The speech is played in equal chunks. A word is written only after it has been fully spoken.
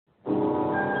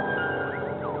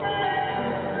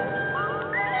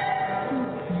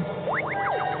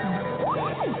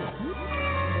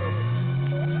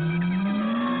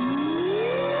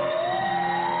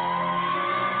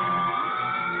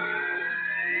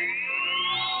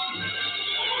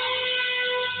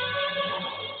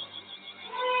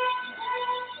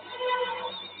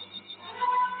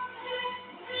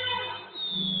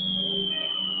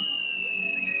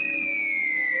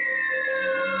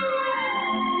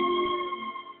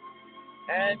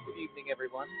And good evening,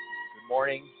 everyone. Good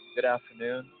morning, good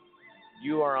afternoon.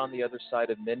 You are on the other side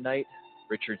of midnight,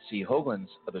 Richard C. Hoagland's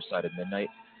Other Side of Midnight,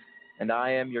 and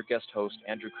I am your guest host,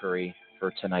 Andrew Curry,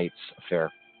 for tonight's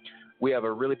affair. We have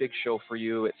a really big show for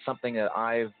you. It's something that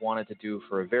I've wanted to do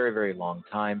for a very, very long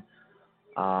time.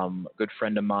 A good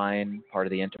friend of mine, part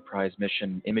of the Enterprise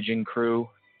Mission Imaging crew,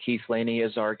 Keith Laney,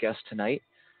 is our guest tonight,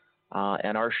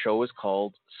 and our show is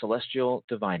called Celestial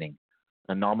Divining,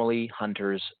 Anomaly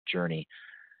Hunter's Journey.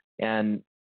 And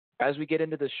as we get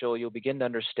into the show, you'll begin to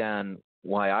understand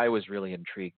why I was really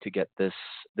intrigued to get this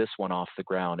one off the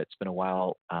ground. It's been a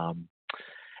while.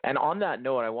 And on that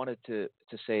note, I wanted to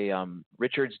say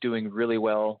Richard's doing really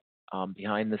well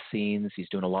behind the scenes. He's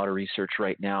doing a lot of research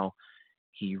right now.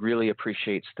 He really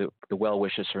appreciates the well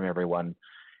wishes from everyone.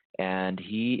 And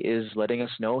he is letting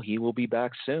us know he will be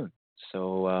back soon.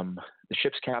 So the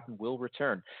ship's captain will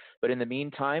return. But in the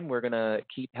meantime, we're going to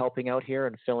keep helping out here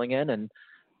and filling in. And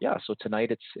yeah, so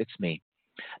tonight it's me.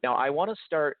 Now, I want to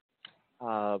start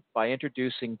by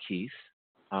introducing Keith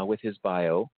with his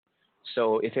bio.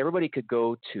 So if everybody could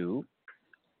go to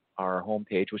our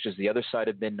homepage, which is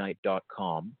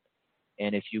theothersideofmidnight.com,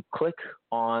 and if you click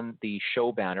on the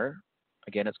show banner,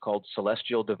 again, it's called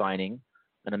Celestial Divining,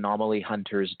 an Anomaly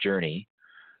Hunter's Journey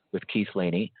with Keith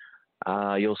Laney.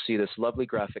 You'll see this lovely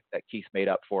graphic that Keith made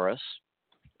up for us.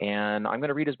 And I'm going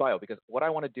to read his bio because what I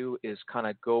want to do is kind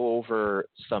of go over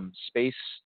some space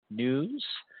news,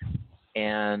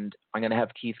 and I'm going to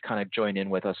have Keith kind of join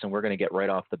in with us, and we're going to get right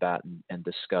off the bat and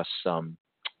discuss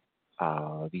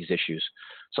these issues.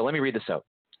 So let me read this out.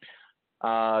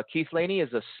 Keith Laney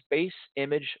is a space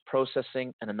image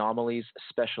processing and anomalies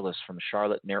specialist from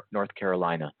Charlotte, North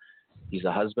Carolina. He's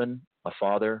a husband, a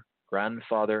father,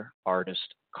 grandfather,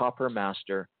 artist, copper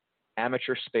master,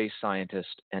 amateur space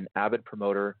scientist, and avid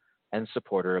promoter and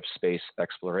supporter of space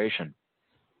exploration.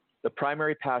 The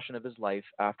primary passion of his life,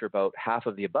 after about half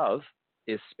of the above,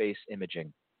 is space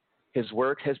imaging. His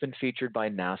work has been featured by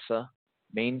NASA,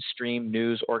 mainstream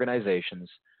news organizations,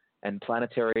 and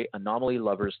planetary anomaly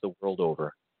lovers the world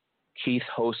over. Keith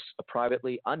hosts a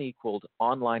privately unequaled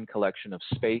online collection of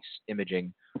space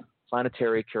imaging,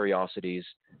 planetary curiosities,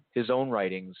 his own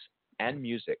writings, and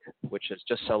music, which has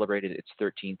just celebrated its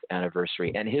 13th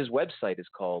anniversary. And his website is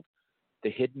called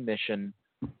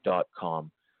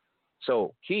thehiddenmission.com.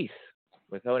 So, Keith,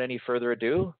 without any further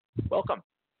ado, welcome.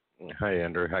 Hi,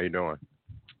 Andrew. How you doing?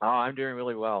 Oh, I'm doing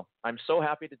really well. I'm so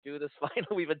happy to do this.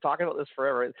 Finally, we've been talking about this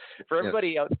forever. For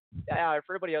everybody out there,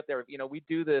 we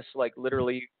do this like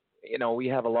literally. We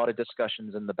have a lot of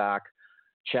discussions in the back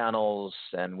channels,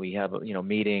 and we have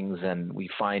meetings, and we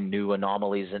find new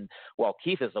anomalies. And well,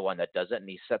 Keith is the one that does it, and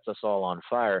he sets us all on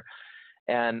fire.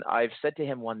 And I've said to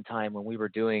him one time when we were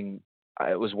doing.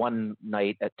 It was one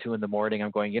night at 2 a.m. I'm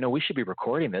going, we should be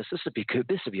recording this. This would be good.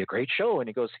 This would be a great show. And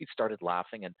he started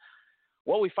laughing. And,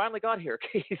 well, we finally got here,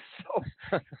 Keith. So.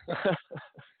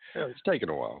 Yeah, it's taken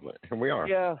a while, but here we are.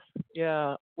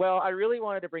 Yeah. Well, I really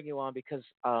wanted to bring you on because,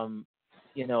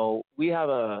 we have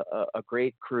a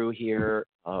great crew here.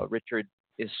 Richard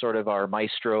is sort of our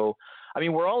maestro. I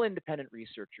mean, we're all independent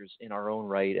researchers in our own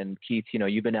right. And, Keith,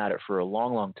 you've been at it for a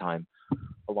long, long time,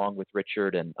 along with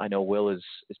Richard, and I know Will has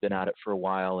been at it for a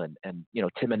while, and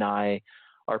Tim and I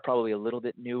are probably a little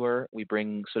bit newer. We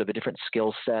bring sort of a different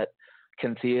skill set.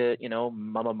 Cynthia,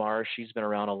 Mama Mar, she's been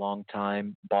around a long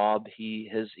time. Bob, he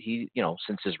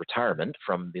since his retirement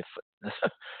from the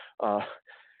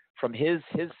from his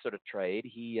sort of trade,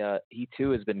 he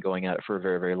too has been going at it for a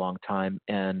very, very long time.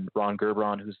 And Ron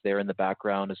Gerbron, who's there in the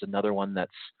background, is another one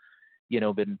that's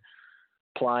been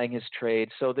plying his trade.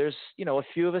 So there's a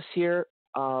few of us here.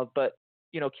 But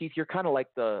Keith, you're kind of like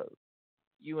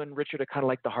you and Richard are kind of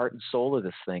like the heart and soul of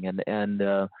this thing. And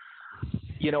I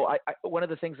one of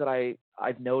the things that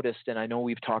I've noticed, and I know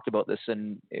we've talked about this,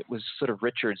 and it was sort of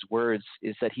Richard's words,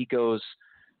 is that he goes,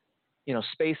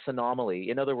 space anomaly.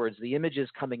 In other words, the images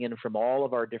coming in from all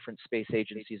of our different space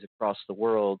agencies across the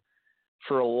world,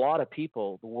 for a lot of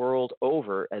people, the world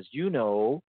over, as you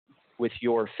know, with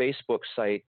your Facebook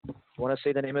site. You want to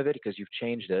say the name of it because you've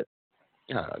changed it?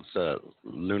 Yeah, it's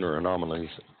Lunar Anomalies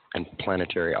and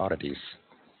Planetary Oddities.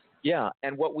 Yeah,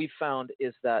 and what we've found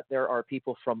is that there are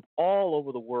people from all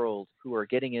over the world who are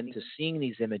getting into seeing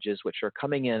these images, which are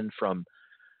coming in from,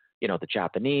 the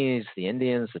Japanese, the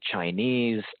Indians, the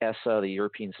Chinese, ESA, the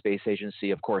European Space Agency,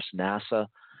 of course, NASA,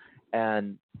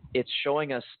 and it's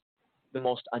showing us the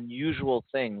most unusual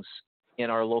things in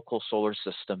our local solar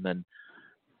system. And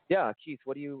yeah, Keith,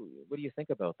 what do you think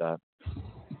about that?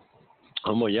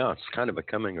 Well, yeah, it's kind of a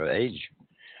coming of age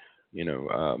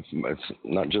It's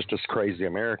not just us crazy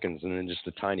Americans, and then just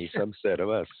a tiny subset of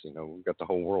us. We've got the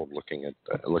whole world looking at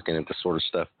this sort of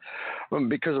stuff,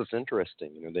 because it's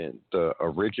interesting. The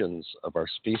origins of our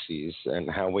species and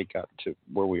how we got to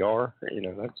where we are.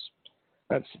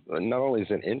 That's not only is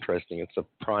it interesting, it's of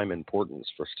prime importance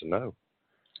for us to know.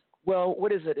 Well,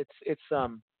 what is it? It's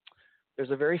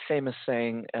there's a very famous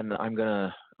saying, and I'm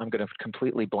gonna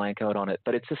completely blank out on it,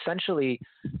 but it's essentially,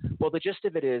 well, the gist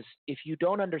of it is, if you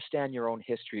don't understand your own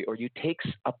history, or you take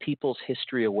a people's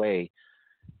history away,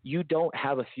 you don't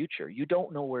have a future. You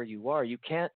don't know where you are. You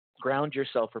can't ground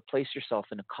yourself or place yourself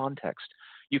in a context.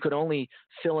 You could only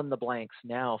fill in the blanks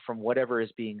now from whatever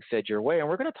is being fed your way. And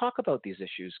we're going to talk about these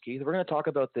issues, Keith. We're going to talk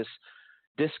about this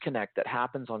disconnect that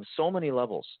happens on so many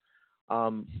levels.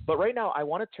 But right now, I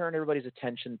want to turn everybody's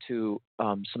attention to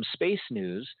some space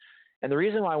news. And the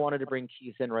reason why I wanted to bring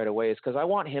Keith in right away is because I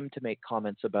want him to make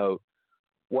comments about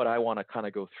what I want to kind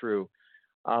of go through.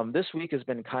 This week has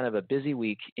been kind of a busy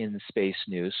week in space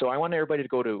news. So I want everybody to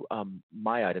go to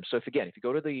my items. So if you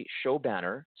go to the show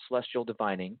banner, Celestial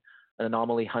Divining, an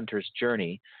Anomaly Hunter's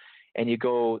Journey, and you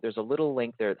go, there's a little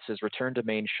link there that says Return to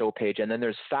Main Show Page, and then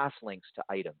there's fast links to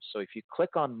items. So if you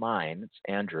click on mine, it's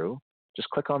Andrew, just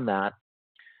click on that.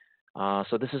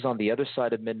 So this is on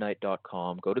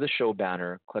theothersideofmidnight.com. Go to the show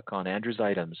banner, click on Andrew's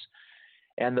items.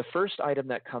 And the first item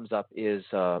that comes up is,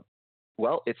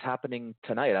 it's happening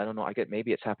tonight. I don't know.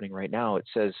 Maybe it's happening right now. It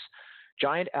says,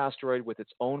 giant asteroid with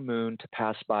its own moon to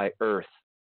pass by Earth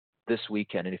this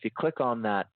weekend. And if you click on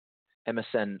that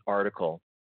MSN article,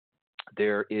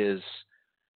 there is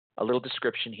a little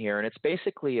description here. And it's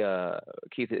basically,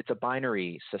 Keith, it's a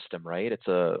binary system, right? It's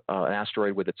an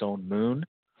asteroid with its own moon.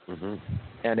 Mm-hmm.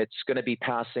 And it's going to be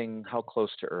passing how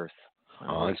close to Earth?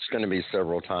 It's going to be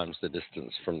several times the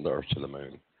distance from the Earth to the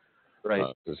moon. Right.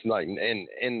 It's not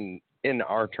in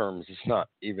our terms. It's not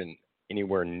even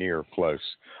anywhere near close,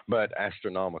 but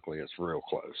astronomically, it's real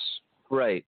close.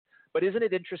 Right. But isn't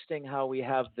it interesting how we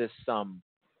have this?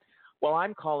 Well,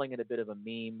 I'm calling it a bit of a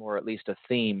meme, or at least a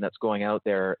theme that's going out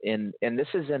there. And this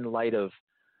is in light of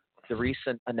the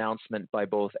recent announcement by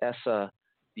both ESA,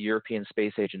 the European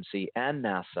Space Agency, and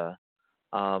NASA,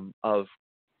 of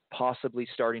possibly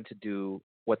starting to do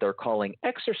what they're calling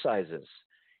exercises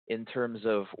in terms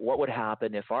of what would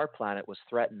happen if our planet was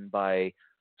threatened by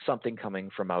something coming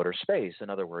from outer space. In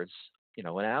other words,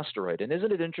 an asteroid. And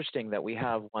isn't it interesting that we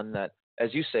have one that,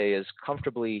 as you say, is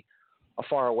comfortably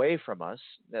far away from us,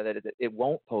 that it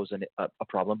won't pose a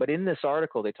problem. But in this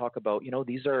article, they talk about,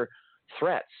 these are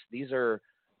threats. These are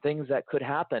things that could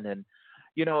happen. And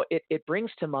it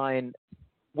brings to mind,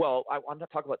 well, I'm going to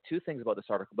talk about two things about this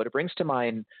article, but it brings to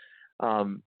mind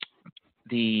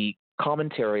the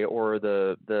commentary or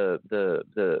the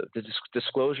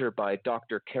disclosure by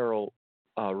Dr. Carol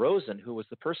Rosen, who was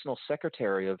the personal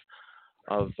secretary of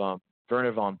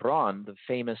Wernher von Braun, the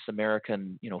famous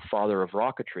American, father of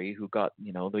rocketry, who got,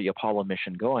 the Apollo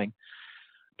mission going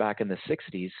back in the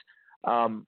 60s.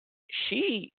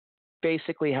 She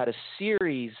basically had a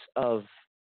series of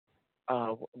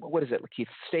Keith,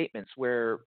 statements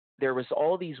where there was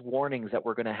all these warnings that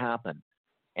were going to happen.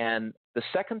 And the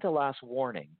second to last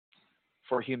warning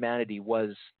for humanity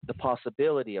was the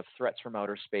possibility of threats from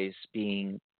outer space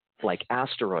being like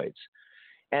asteroids.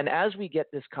 And as we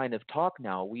get this kind of talk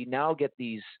now, we now get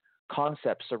these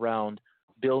concepts around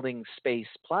building space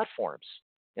platforms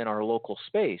in our local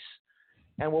space.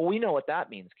 And well, we know what that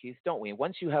means, Keith, don't we?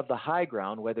 Once you have the high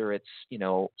ground, whether it's,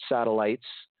 satellites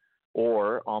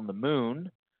or on the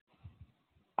moon,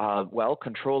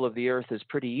 control of the Earth is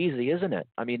pretty easy, isn't it?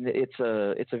 I mean, it's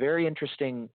a very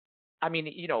interesting.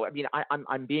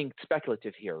 I'm being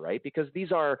speculative here, right? Because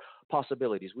these are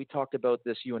possibilities. We talked about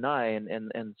this, you and I,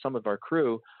 and some of our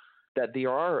crew, that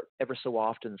there are ever so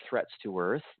often threats to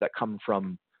Earth that come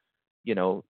from,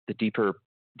 the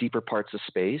deeper parts of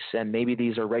space, and maybe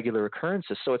these are regular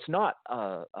occurrences. So it's not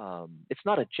a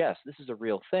jest. This is a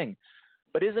real thing.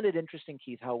 But isn't it interesting,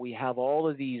 Keith, how we have all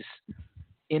of these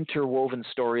interwoven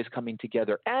stories coming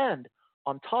together, and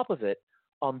on top of it,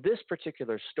 on this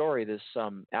particular story, this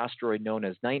asteroid known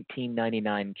as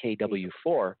 1999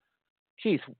 KW4,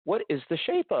 Keith, what is the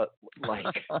shape like?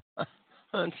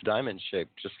 It's diamond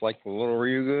shaped, just like little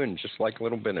Ryugu and just like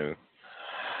little Bennu.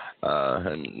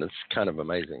 And it's kind of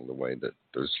amazing the way that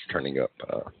those are turning up.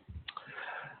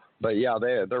 But yeah,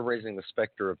 they're raising the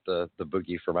specter of the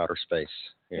boogie from outer space.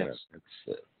 Yes.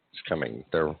 It's coming.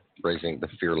 They're raising the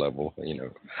fear level.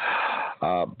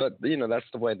 But that's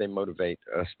the way they motivate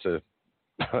us to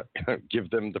give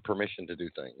them the permission to do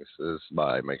things, is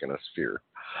by making us fear.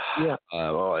 Yeah.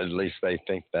 Well, at least they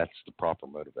think that's the proper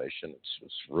motivation.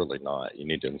 It's really not. You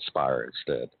need to inspire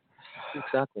instead.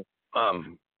 Exactly.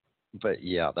 But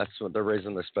yeah, that's what they're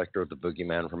raising the specter of the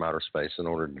boogeyman from outer space in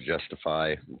order to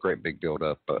justify great big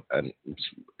buildup, and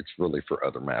it's really for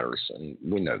other matters, and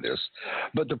we know this.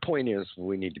 But the point is,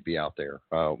 we need to be out there.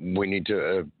 We need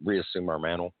to reassume our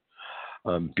mantle,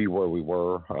 be where we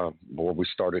were, where we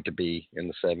started to be in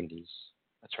the 70s.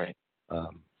 That's right.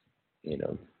 You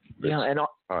know. Yeah, and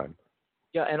time.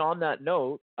 Yeah, and on that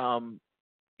note,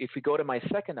 if we go to my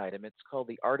second item, it's called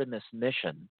the Artemis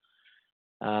Mission.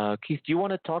 Keith, do you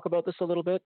want to talk about this a little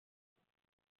bit?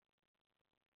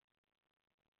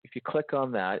 If you click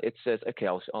on that, it says, okay,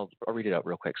 I'll read it out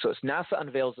real quick. So it's NASA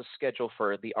unveils the schedule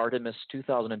for the Artemis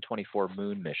 2024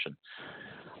 moon mission.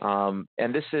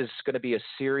 And this is going to be a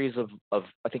series of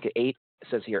I think, 8, it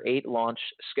says here, 8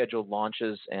 scheduled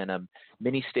launches and a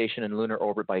mini station in lunar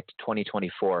orbit by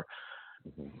 2024.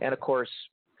 Mm-hmm. And of course,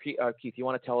 Keith, you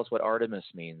want to tell us what Artemis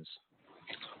means?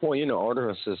 Well,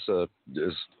 Artemis is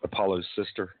Apollo's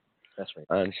sister. That's right.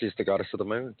 And she's the goddess of the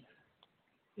moon.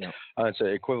 Yeah. It's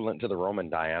equivalent to the Roman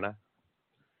Diana.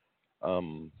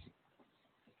 And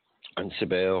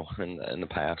Cybele in the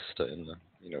past, in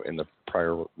the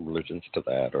prior religions to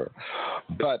that.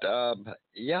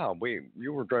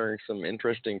 You were drawing some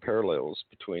interesting parallels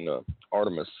between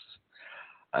Artemis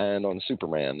and on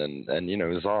Superman and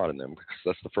Zod in them, because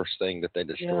that's the first thing that they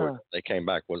destroyed. Yeah. They came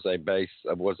back was a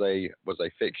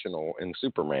fictional in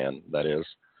Superman, that is.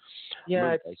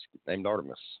 Yeah, named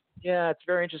Artemis. Yeah, it's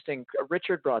very interesting.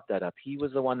 Richard brought that up. He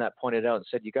was the one that pointed out and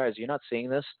said, "You guys, you're not seeing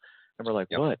this," and we're like,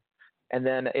 yep. What? And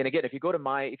then, and again, if you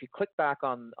click back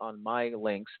on my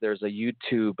links, there's a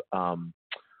YouTube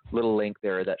little link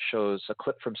there that shows a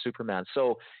clip from Superman.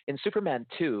 So in Superman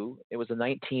 2, it was a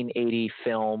 1980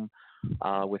 film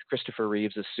with Christopher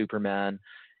Reeves as Superman,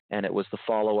 and it was the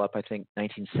follow-up. I think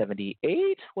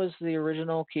 1978 was the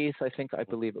original, Keith. I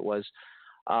believe it was.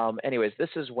 Anyways, this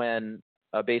is when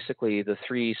basically the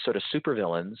 3 sort of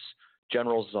supervillains,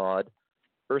 General Zod,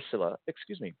 Ursula,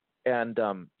 and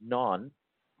Non,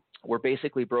 were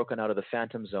basically broken out of the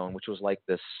Phantom Zone, which was like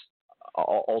this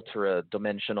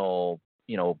ultra-dimensional,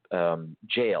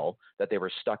 jail that they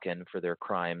were stuck in for their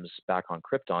crimes back on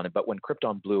Krypton. But when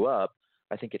Krypton blew up,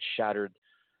 I think it shattered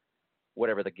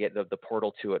whatever the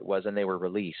portal to it was, and they were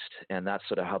released. And that's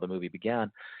sort of how the movie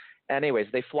began. Anyways,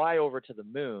 they fly over to the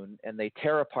moon and they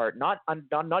tear apart, not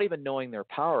even knowing their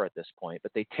power at this point,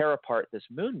 but they tear apart this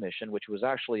moon mission, which was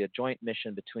actually a joint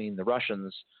mission between the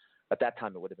Russians. At that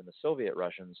time, it would have been the Soviet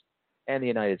Russians and the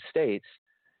United States.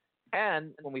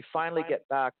 And when we finally get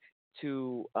back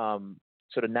to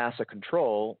sort of NASA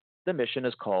control, the mission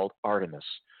is called Artemis.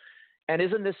 And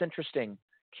isn't this interesting,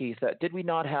 Keith? Did we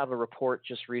not have a report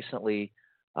just recently?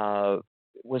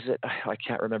 Was it? I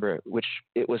can't remember which.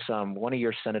 It was one of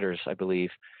your senators, I believe,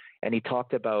 and he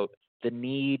talked about the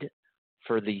need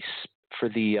for the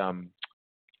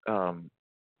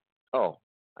oh,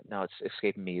 now it's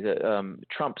escaping me. The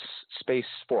Trump's Space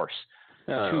Force.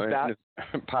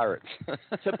 Pirates.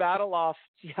 To battle off,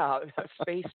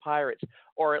 space pirates,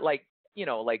 or I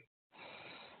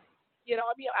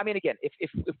mean, again,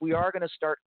 if we are going to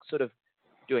start sort of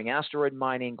doing asteroid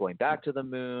mining, going back to the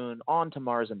moon, on to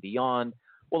Mars and beyond,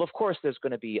 well, of course, there's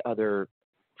going to be other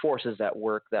forces at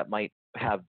work that might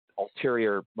have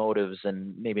ulterior motives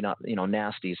and maybe not,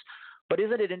 nasties. But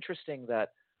isn't it interesting that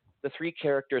the 3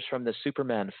 characters from the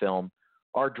Superman film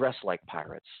are dressed like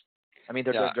pirates? I mean,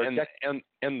 they're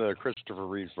in the Christopher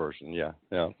Reeves version, yeah.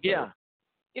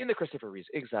 In the Christopher Reeves,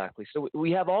 exactly. So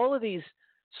we have all of these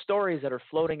stories that are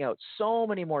floating out, so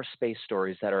many more space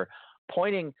stories that are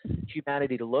pointing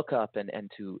humanity to look up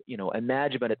and to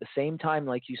imagine, but at the same time,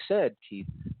 like you said, Keith,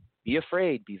 be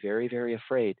afraid, be very, very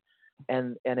afraid,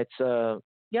 and it's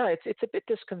it's a bit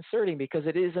disconcerting because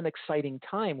it is an exciting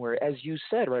time where, as you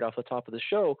said right off the top of the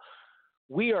show,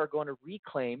 we are going to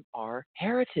reclaim our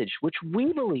heritage, which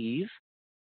we believe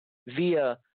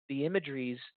via the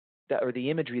imagery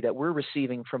that we're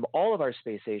receiving from all of our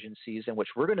space agencies, and which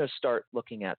we're going to start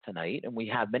looking at tonight, and we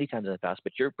have many times in the past,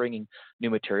 but you're bringing new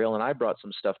material, and I brought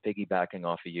some stuff piggybacking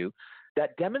off of you,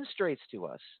 that demonstrates to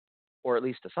us, or at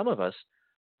least to some of us,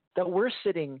 that we're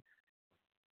sitting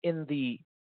in the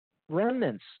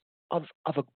remnants of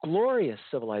a glorious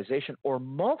civilization or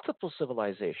multiple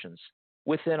civilizations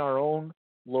within our own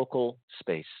local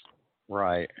space.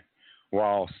 Right.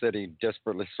 While SETI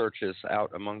desperately searches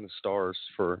out among the stars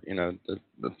for,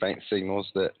 the faint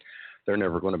signals that they're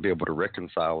never going to be able to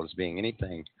reconcile as being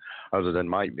anything other than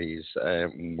might be's,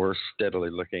 we're steadily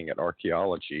looking at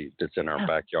archaeology that's in our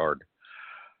backyard.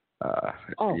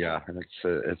 Yeah, and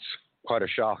it's quite a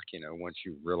shock, once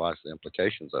you realize the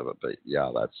implications of it. But yeah,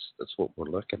 that's what we're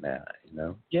looking at,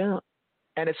 Yeah.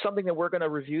 And it's something that we're going to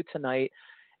review tonight.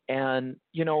 And,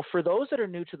 for those that are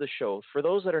new to the show, for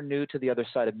those that are new to the other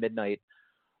side of midnight,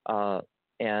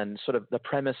 and sort of the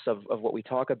premise of what we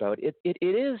talk about, it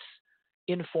is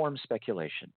informed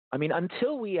speculation. I mean,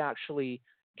 until we actually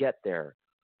get there,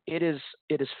 it is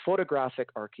photographic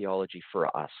archaeology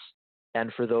for us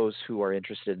and for those who are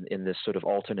interested in this sort of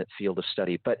alternate field of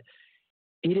study. But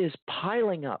it is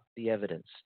piling up the evidence,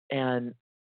 and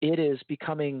it is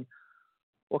becoming,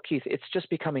 well, Keith, it's just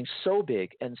becoming so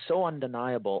big and so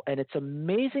undeniable. And it's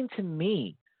amazing to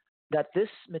me that this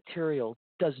material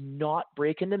does not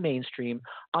break into mainstream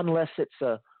unless it's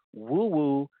a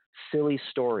woo-woo, silly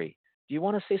story. Do you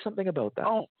want to say something about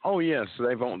that? Oh yes.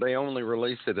 They only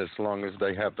release it as long as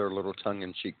they have their little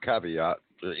tongue-in-cheek caveat,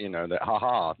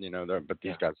 that but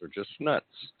these guys are just nuts.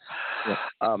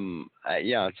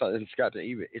 Yeah. It's got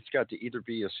to either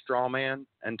be a straw man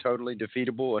and totally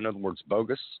defeatable, in other words,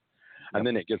 bogus, and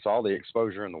then it gets all the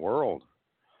exposure in the world.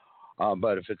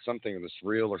 But if it's something that's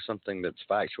real or something that's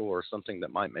factual or something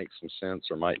that might make some sense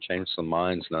or might change some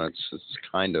minds, no, it's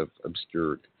kind of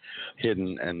obscured,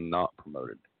 hidden, and not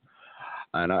promoted.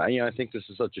 And I think this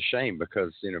is such a shame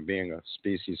because, being a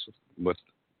species with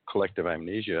collective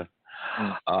amnesia,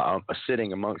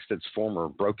 sitting amongst its former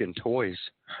broken toys,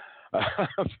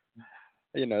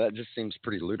 that just seems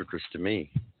pretty ludicrous to me.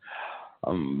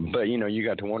 But, you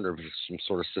got to wonder if there's some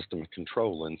sort of system of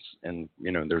control and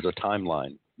there's a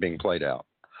timeline being played out,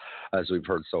 as we've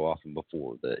heard so often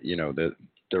before, that, that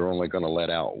they're only going to let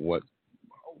out what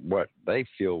they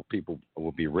feel people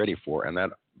will be ready for. And that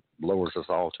lowers us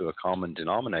all to a common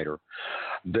denominator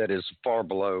that is far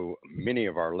below many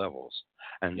of our levels.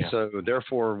 And so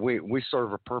therefore we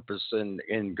serve a purpose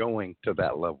in going to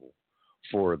that level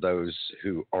for those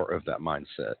who are of that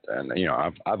mindset. And,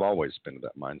 I've always been of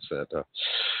that mindset.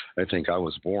 I think I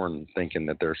was born thinking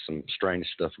that there's some strange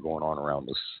stuff going on around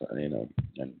us, and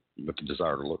with the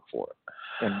desire to look for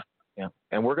it.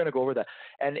 And we're going to go over that.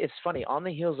 And it's funny, on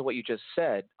the heels of what you just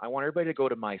said, I want everybody to go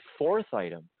to my fourth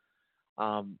item,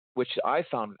 which I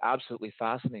found absolutely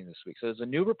fascinating this week. So there's a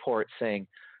new report saying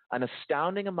an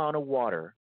astounding amount of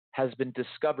water has been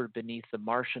discovered beneath the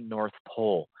Martian North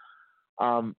Pole.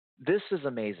 This is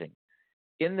amazing.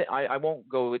 I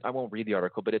won't read the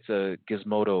article, but it's a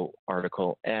Gizmodo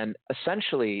article. And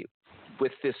essentially,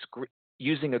 with this,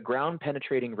 using a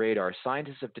ground-penetrating radar,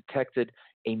 scientists have detected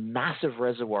a massive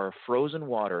reservoir of frozen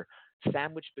water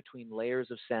sandwiched between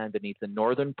layers of sand beneath the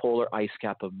northern polar ice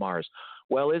cap of Mars.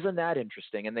 Well, isn't that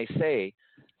interesting? And they say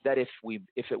that if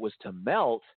it was to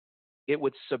melt, it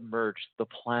would submerge the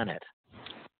planet.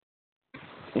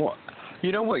 Well,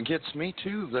 what gets me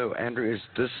too, though, Andrew, is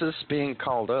this is being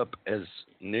called up as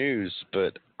news,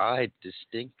 but I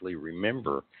distinctly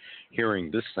remember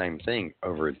hearing this same thing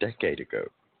over a decade ago.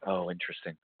 Oh,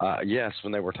 interesting. Yes,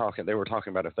 when they were talking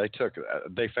about if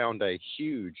they found a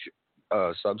huge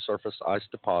subsurface ice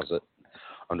deposit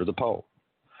under the pole,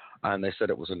 and they said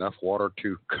it was enough water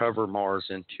to cover Mars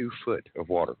in 2 foot of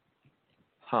water.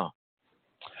 Huh.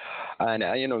 And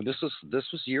this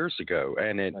was years ago,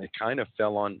 and it kind of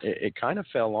fell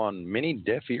on many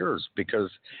deaf ears,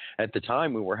 because at the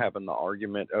time we were having the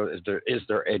argument of is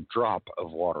there a drop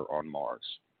of water on Mars,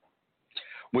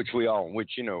 which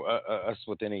us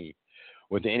with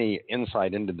any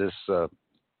insight into this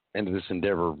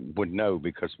endeavor would know,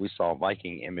 because we saw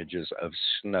Viking images of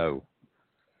snow,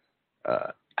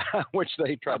 which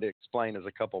they tried to explain as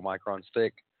a couple microns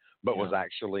thick, but was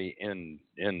actually in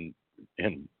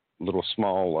little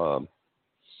small,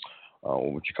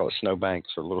 what you call it, snowbanks,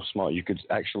 or little small. You could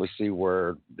actually see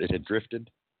where it had drifted,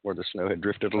 where the snow had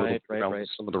drifted a little bit around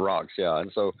some of the rocks. Yeah,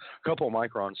 and so a couple of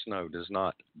micron snow does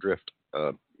not drift,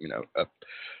 up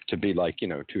to be like 2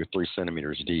 or 3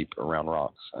 centimeters deep around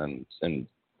rocks, and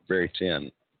very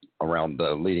thin around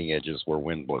the leading edges where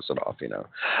wind blows it off.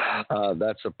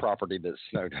 That's a property that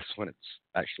snow does when it's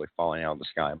actually falling out of the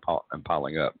sky and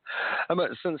piling up. But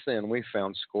since then, we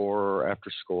found score after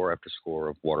score after score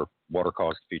of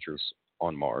water-caused features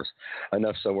on Mars.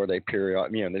 Enough so where they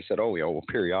they said,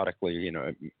 periodically,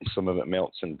 some of it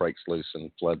melts and breaks loose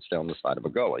and floods down the side of a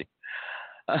gully.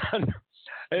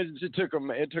 It took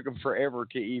them forever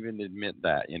to even admit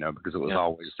that, because it was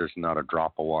always, there's not a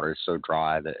drop of water. It's so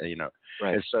dry that,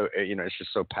 it's so, it's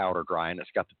just so powder dry, and it's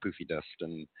got the poofy dust,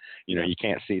 and, you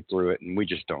can't see through it, and we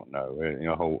just don't know.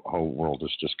 Whole world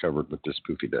is just covered with this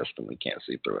poofy dust, and we can't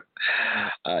see through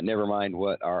it. Never mind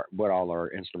what all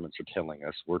our instruments are telling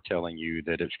us. We're telling you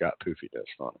that it's got poofy dust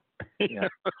on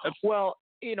it. Well,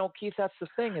 Keith, that's the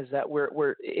thing, is that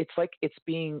it's like it's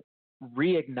being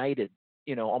reignited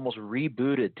almost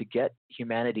rebooted to get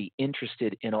humanity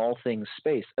interested in all things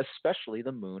space, especially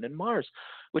the moon and Mars,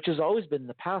 which has always been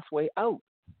the pathway out.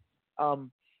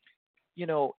 Um,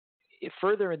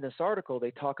 Further in this article, they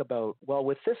talk about, well,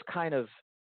 with this kind of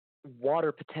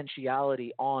water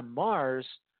potentiality on Mars,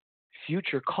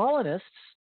 future colonists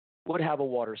would have a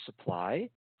water supply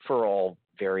for all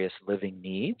various living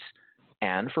needs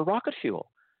and for rocket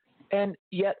fuel. And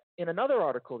yet, in another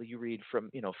article that you read from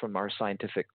our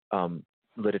scientific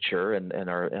literature and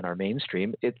our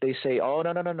mainstream, they say, oh,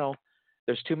 no,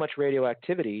 there's too much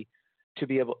radioactivity to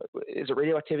be able. Is it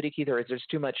radioactivity, Keith, or is there's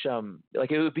too much?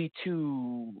 It would be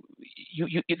too.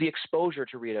 The exposure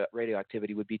to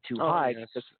radioactivity would be too high. Yes.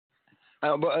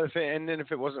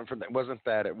 If it wasn't for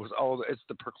that, it was it's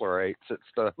the perchlorates. It's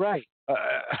the right.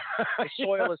 The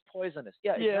soil is poisonous.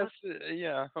 Yeah. Yes.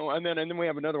 Yeah. Oh, and then we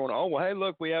have another one. Oh, well, hey,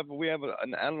 look, we have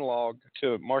an analog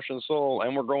to Martian soil,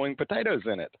 and we're growing potatoes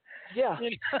in it. Yeah.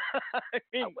 I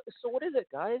mean, so what is it,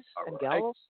 guys and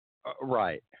gals?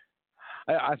 Right.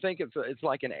 I think it's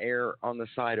like an err on the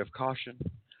side of caution,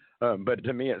 but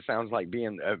to me it sounds like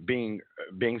being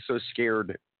so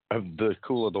scared of the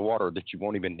cool of the water that you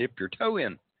won't even dip your toe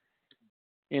in,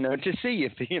 to see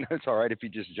if it's all right if you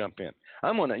just jump in.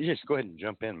 I'm gonna just go ahead and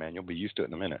jump in, man. You'll be used to it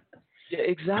in a minute. Yeah,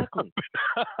 exactly.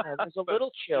 There's a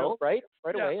little chill, right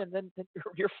away, and then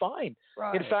you're fine.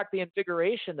 Right. In fact, the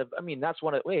invigoration that's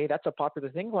a popular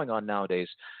thing going on nowadays.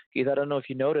 Keith, I don't know if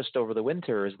you noticed over the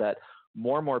winter is that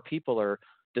more and more people are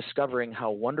discovering how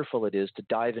wonderful it is to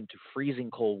dive into freezing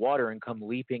cold water and come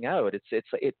leaping out.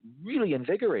 It really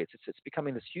invigorates. It's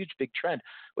becoming this huge big trend,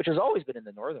 which has always been in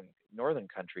the northern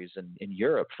countries and in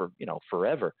Europe for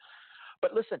forever.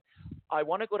 But listen, I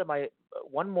want to go to my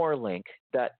one more link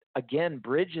that again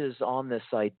bridges on this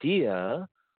idea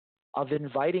of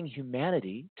inviting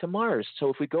humanity to Mars. So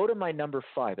if we go to my number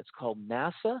 5, it's called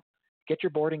NASA Get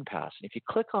Your Boarding Pass. And if you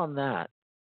click on that,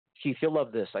 Keith, you'll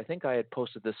love this. I think I had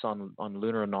posted this on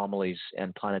Lunar Anomalies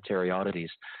and Planetary Oddities.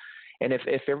 And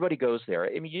if everybody goes there,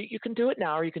 I mean, you can do it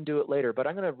now or you can do it later, but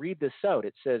I'm going to read this out.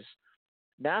 It says,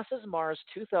 NASA's Mars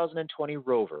 2020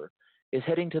 rover is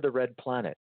heading to the red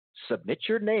planet. Submit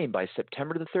your name by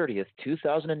September the 30th,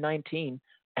 2019,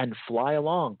 and fly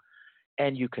along.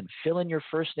 And you can fill in your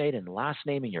first name and last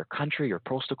name and your country, your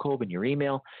postal code, and your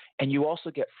email. And you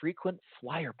also get frequent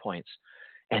flyer points.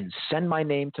 And send my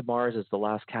name to Mars as the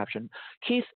last caption.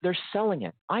 Keith, they're selling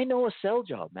it. I know a sell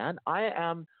job, man. I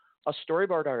am a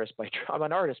storyboard artist by trade. I'm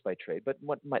an artist by trade, but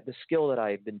the skill that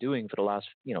I've been doing for the last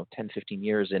 10, 15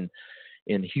 years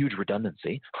in huge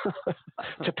redundancy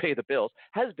to pay the bills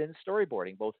has been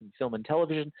storyboarding, both in film and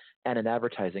television and in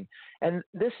advertising. And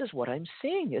this is what I'm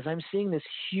seeing this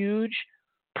huge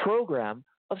program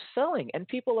of selling, and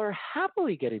people are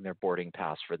happily getting their boarding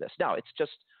pass for this. Now, it's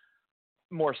just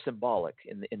more symbolic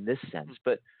in this sense,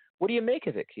 but what do you make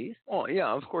of it, Keith? Well,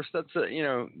 yeah, of course, that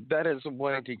is a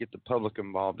way to get the public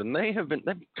involved, and they've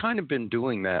kind of been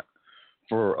doing that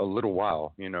for a little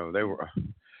while.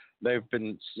 They've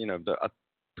been, I'm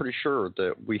pretty sure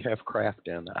that we have craft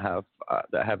in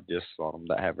that have discs on them,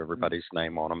 that have everybody's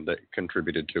name on them that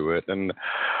contributed to it, and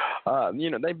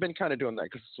they've been kind of doing that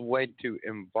because it's a way to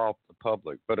involve the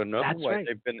public. But another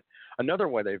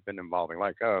way they've been involving,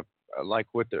 like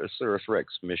with the OSIRIS-REx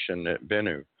mission at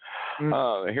Bennu.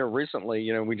 Here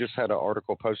recently, we just had an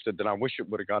article posted that I wish it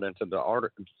would have got into the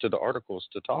articles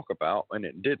to talk about, and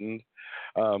it didn't.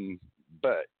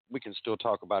 But we can still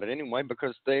talk about it anyway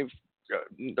because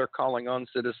they're calling on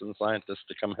citizen scientists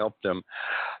to come help them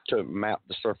to map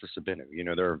the surface of Bennu.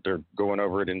 They're going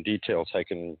over it in detail,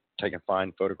 taking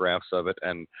fine photographs of it,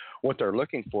 and what they're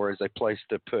looking for is a place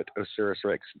to put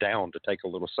OSIRIS-REx down to take a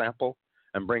little sample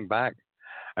and bring back.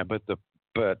 But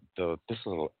this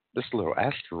little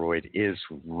asteroid is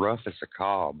rough as a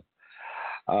cob.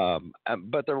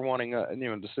 But they're wanting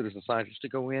the citizen scientists to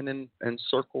go in and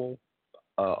circle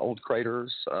old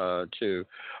craters to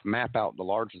map out the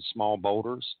large and small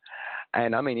boulders.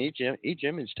 And I mean each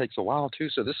image takes a while too.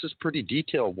 So this is pretty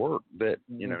detailed work that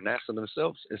NASA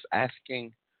themselves is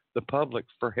asking the public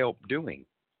for help doing.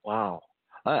 Wow.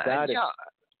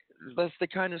 That's the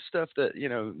kind of stuff that,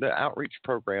 the outreach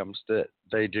programs that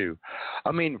they do.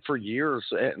 I mean, for years,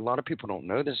 a lot of people don't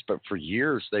know this, but for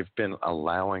years they've been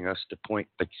allowing us to point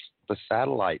the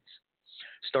satellites.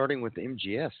 Starting with the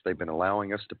MGS, they've been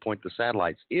allowing us to point the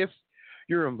satellites. If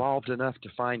you're involved enough to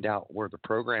find out where the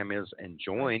program is and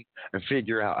join and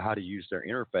figure out how to use their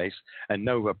interface and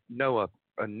know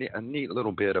a neat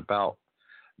little bit about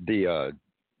the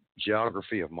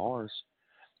geography of Mars,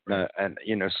 and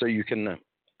so you can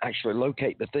actually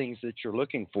locate the things that you're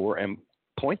looking for and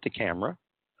point the camera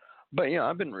But yeah,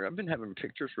 I've been having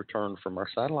pictures returned from our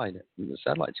satellites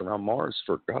around Mars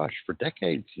for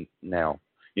decades now.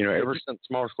 Ever since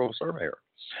Mars Global Surveyor.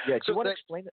 Yeah. Do you want to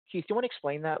explain that, Keith? Do you want to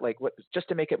explain that, like, what, just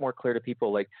to make it more clear to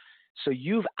people, like, so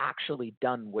you've actually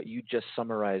done what you just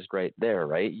summarized right there,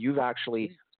 right? You've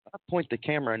actually point the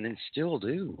camera and then still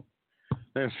do,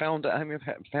 and found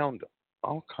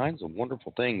all kinds of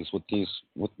wonderful things with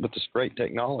this great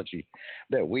technology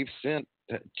that we've sent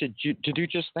to do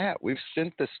just that. We've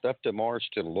sent this stuff to Mars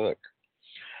to look.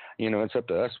 It's up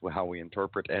to us how we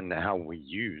interpret and how we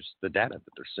use the data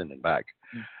that they're sending back.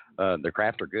 The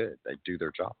craft are good; they do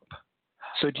their job.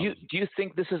 So do you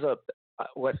think this is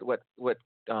what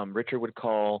Richard would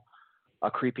call a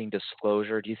creeping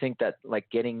disclosure? Do you think that, like,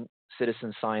 getting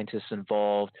citizen scientists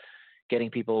involved,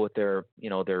 getting people with their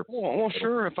well,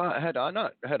 sure. If I had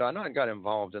not got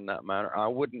involved in that matter, I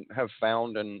wouldn't have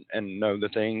found and know the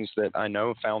things that I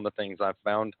know, found the things I've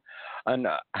found, and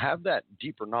have that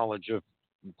deeper knowledge of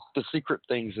the secret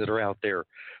things that are out there,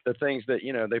 the things that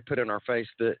they put in our face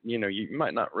that you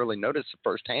might not really notice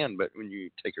firsthand, but when you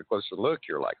take a closer look,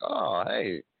 you're like, oh,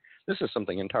 hey, this is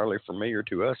something entirely familiar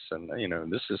to us, and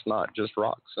this is not just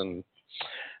rocks and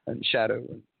shadow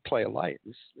and play of light.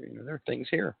 There are things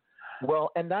here.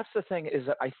 Well, and that's the thing, is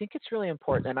that I think it's really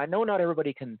important, and I know not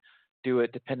everybody can do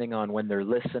it depending on when they're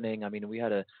listening. I mean, we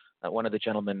had one of the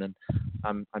gentlemen, and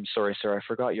I'm sorry, sir, I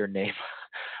forgot your name,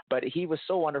 but he was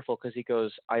so wonderful because he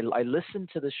goes, I listen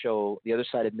to the show, The Other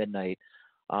Side of Midnight,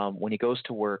 when he goes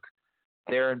to work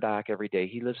there and back every day.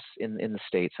 He lives in the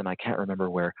States, and I can't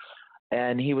remember where.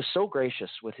 And he was so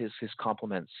gracious with his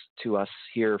compliments to us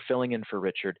here, filling in for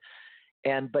Richard.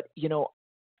 But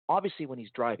obviously when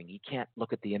he's driving, he can't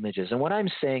look at the images. And what I'm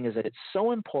saying is that it's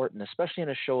so important, especially in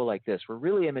a show like this, we're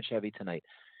really image heavy tonight.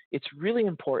 It's really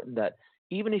important that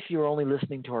even if you're only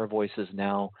listening to our voices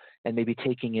now and maybe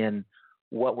taking in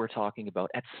what we're talking about,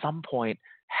 at some point,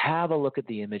 have a look at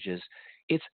the images.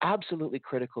 It's absolutely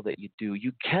critical that you do.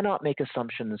 You cannot make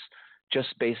assumptions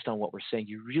just based on what we're saying.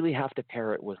 You really have to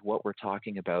pair it with what we're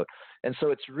talking about. And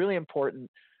so it's really important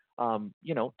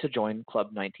to join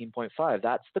Club 19.5.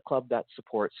 That's the club that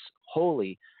supports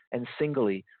wholly and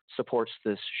singly supports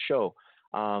this show.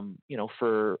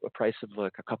 For a price of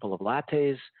like a couple of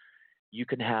lattes, you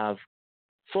can have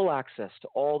full access to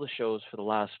all the shows for the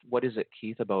last, what is it,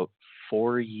 Keith, about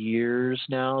 4 years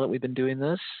now that we've been doing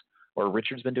this? Or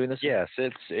Richard's been doing this? Yes,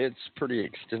 it's pretty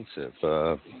extensive.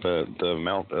 The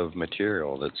amount of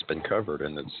material that's been covered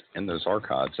and it's in those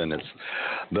archives, and it's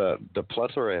the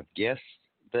plethora of guests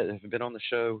that have been on the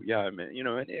show. Yeah, I mean,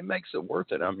 it makes it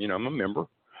worth it. I'm a member.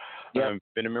 Yeah. I've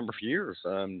been a member for years.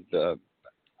 And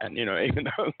even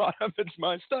though a lot of it's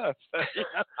my stuff,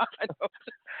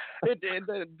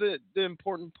 the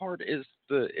important part is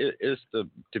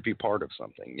to be part of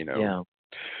something. Yeah.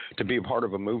 To be a part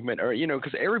of a movement, or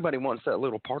because everybody wants that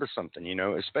little part of something,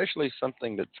 especially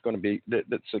something that's going to be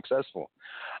that's successful.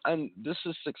 And this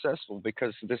is successful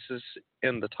because this is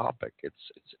in the topic.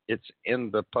 It's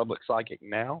in the public psychic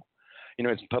now.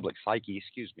 It's public psyche,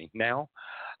 excuse me, now.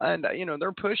 And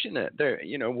they're pushing it. They're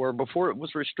where before it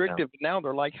was restrictive, now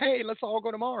they're like, hey, let's all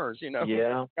go to Mars.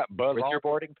 Yeah. Got Buzz with your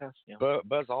boarding pass. Yeah.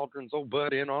 Buzz Aldrin's old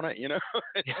butt in on it.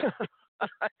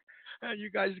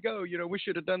 You guys go, we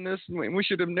should have done this, and we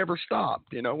should have never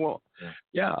stopped, well,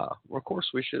 of course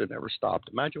we should have never stopped.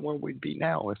 Imagine where we'd be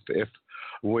now if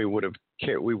we would have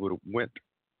went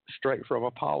straight from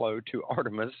Apollo to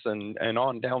Artemis and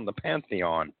on down the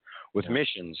Pantheon with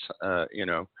missions,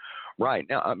 right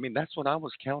now. I mean, that's what I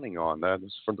was counting on. That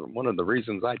was one of the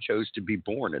reasons I chose to be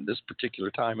born at this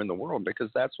particular time in the world, because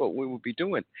that's what we would be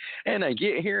doing. And I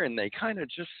get here and they kind of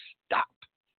just stop.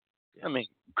 I mean,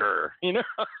 grr,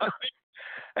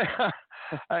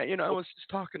 I was just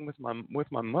talking with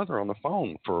my mother on the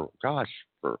phone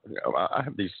I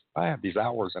have these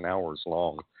hours and hours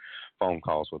long phone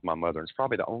calls with my mother. It's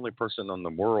probably the only person in the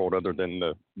world other than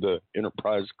the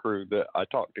Enterprise crew that I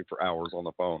talk to for hours on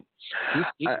the phone.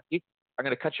 I'm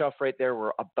going to cut you off right there.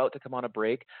 We're about to come on a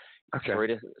break. Okay.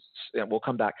 We'll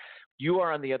come back. You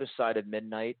are on the other side of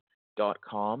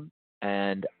midnight.com.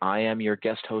 And I am your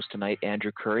guest host tonight,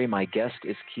 Andrew Curry. My guest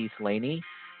is Keith Laney,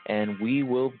 and we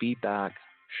will be back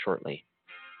shortly.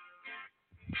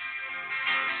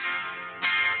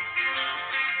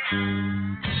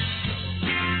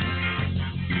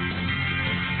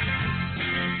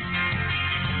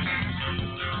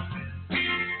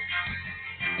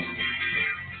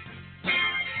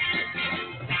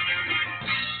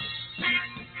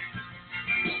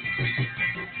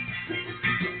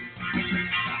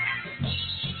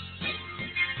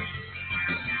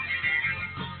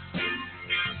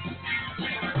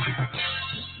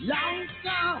 Lord long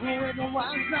ago it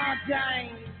was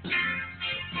ordained.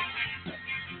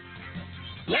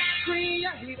 Let's create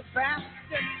a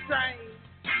basket train.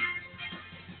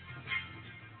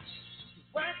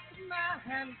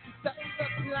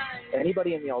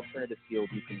 Anybody in the alternative field,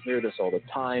 you can hear this all the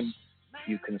time.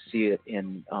 You can see it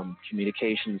in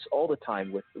communications all the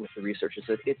time with the researchers.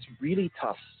 It's really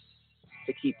tough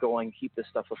to keep going, keep this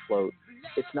stuff afloat.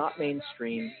 It's not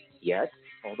mainstream yet,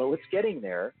 although it's getting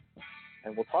there,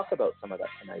 and we'll talk about some of that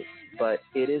tonight, but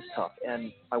it is tough.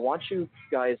 And I want you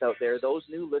guys out there, those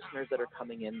new listeners that are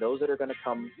coming in, those that are going to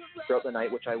come throughout the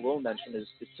night, which I will mention, is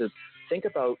to think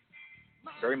about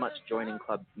very much joining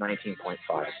Club 19.5.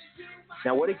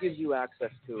 Now, what it gives you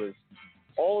access to is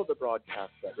all of the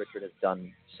broadcasts that Richard has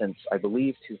done since, I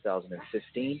believe,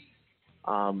 2015,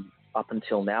 up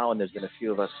until now, and there's been a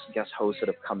few of us guest hosts that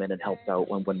have come in and helped out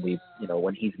when we,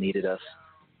 when he's needed us,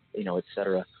 et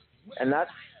cetera. And that's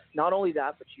not only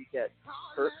that, but you get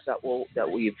perks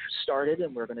that we've started,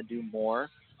 and we're going to do more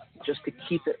just to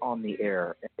keep it on the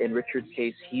air. In Richard's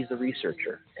case, he's a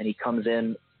researcher, and he comes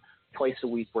in twice a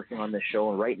week working on this show,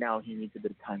 and right now he needs a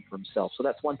bit of time for himself. So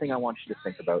that's one thing I want you to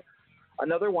think about.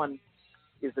 Another one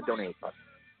is the donate button.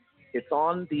 It's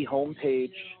on the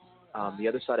homepage,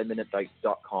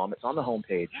 theothersideofmidnight.com. It's on the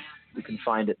homepage. You can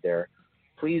find it there.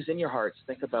 Please, in your hearts,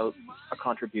 think about a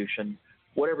contribution.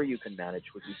 Whatever you can manage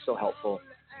would be so helpful.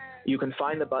 You can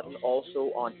find the button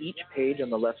also on each page on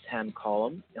the left-hand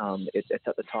column. It's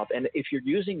at the top. And if you're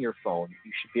using your phone,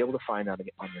 you should be able to find that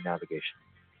on your navigation.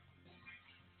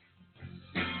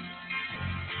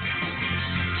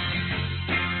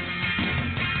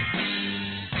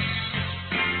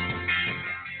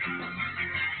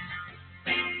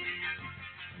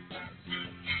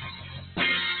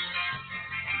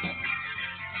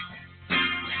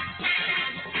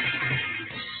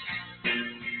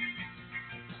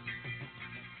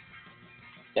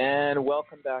 And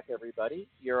welcome back, everybody.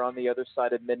 You're on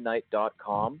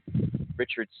theothersideofmidnight.com,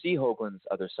 Richard C. Hoagland's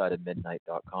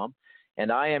othersideofmidnight.com,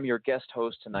 and I am your guest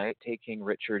host tonight, taking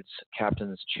Richard's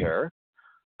captain's chair,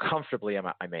 comfortably,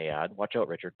 I may add. Watch out,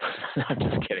 Richard. I'm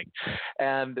just kidding.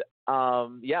 And,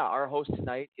 our host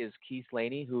tonight is Keith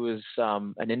Laney, who is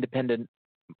an independent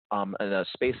a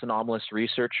space anomalous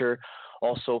researcher,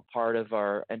 also part of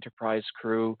our Enterprise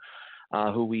crew,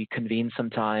 who we convene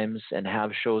sometimes and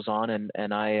have shows on.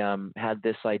 And I had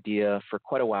this idea for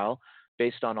quite a while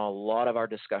based on a lot of our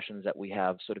discussions that we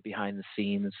have sort of behind the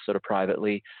scenes, sort of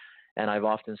privately. And I've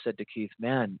often said to Keith,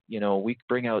 man, we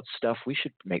bring out stuff, we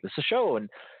should make this a show. And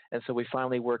so we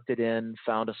finally worked it in,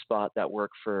 found a spot that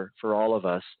worked for all of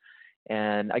us.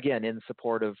 And again, in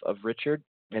support of Richard,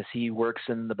 as he works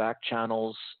in the back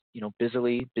channels,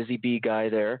 busy bee guy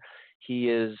there.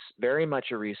 He is very much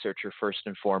a researcher first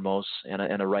and foremost,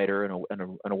 and a writer, and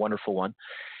a wonderful one.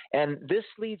 And this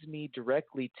leads me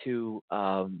directly to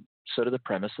sort of the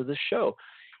premise of the show.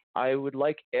 I would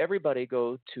like everybody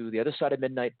go to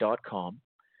theothersideofmidnight.com,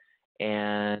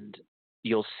 and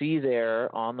you'll see there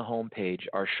on the homepage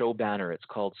our show banner. It's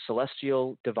called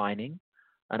Celestial Divining,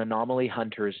 an Anomaly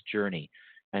Hunter's Journey,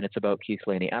 and it's about Keith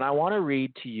Laney. And I want to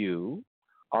read to you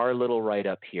our little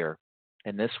write-up here.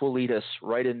 And this will lead us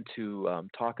right into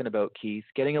talking about Keith,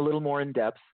 getting a little more in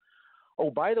depth.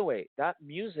 Oh, by the way, that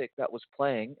music that was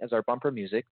playing as our bumper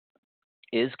music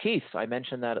is Keith. I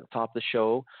mentioned that at the top of the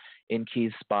show in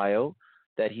Keith's bio,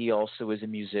 that he also is a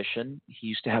musician. He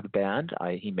used to have a band.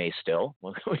 He may still.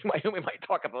 Well, we might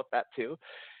talk about that too.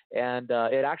 And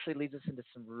it actually leads us into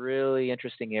some really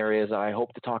interesting areas I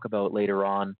hope to talk about later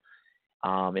on.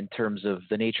 In terms of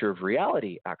the nature of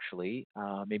reality, actually,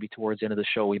 maybe towards the end of the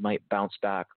show, we might bounce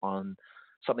back on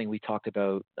something we talked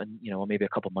about, maybe a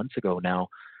couple months ago now.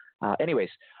 Anyways,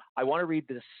 I want to read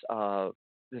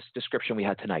this description we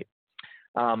had tonight.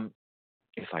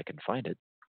 If I can find it.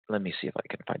 Let me see if I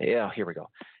can find it. Yeah, here we go.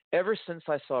 Ever since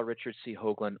I saw Richard C.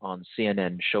 Hoagland on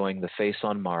CNN showing The Face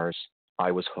on Mars,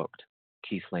 I was hooked.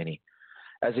 Keith Laney.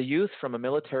 As a youth from a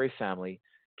military family,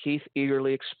 Keith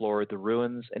eagerly explored the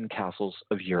ruins and castles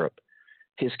of Europe.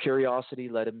 His curiosity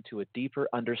led him to a deeper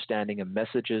understanding of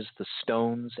messages the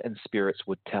stones and spirits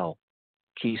would tell.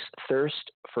 Keith's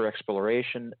thirst for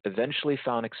exploration eventually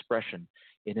found expression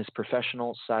in his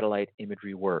professional satellite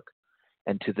imagery work,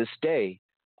 and to this day,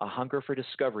 a hunger for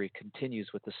discovery continues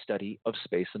with the study of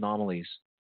space anomalies.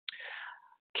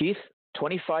 Keith,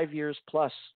 25 years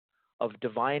plus of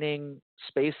divining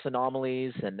space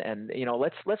anomalies, and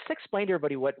let's explain to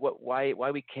everybody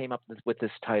why we came up with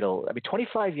this title. I mean,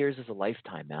 25 years is a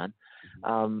lifetime, man.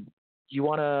 You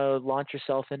want to launch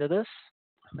yourself into this?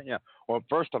 Yeah. Well,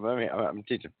 first off, I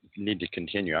need to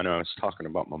continue. I know I was talking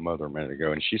about my mother a minute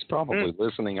ago, and she's probably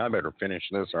listening. I better finish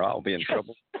this, or I'll be in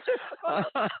trouble.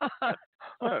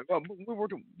 Well,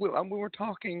 we were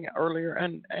talking earlier,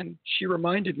 and she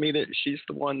reminded me that she's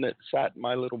the one that sat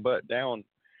my little butt down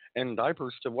in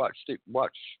diapers to watch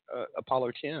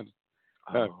Apollo 10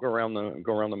 go around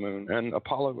the moon, and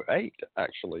Apollo 8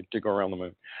 actually to go around the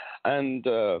moon, and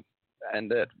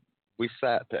that we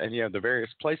sat and the various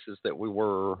places that we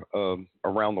were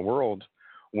around the world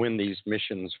when these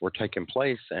missions were taking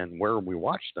place and where we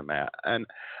watched them at, and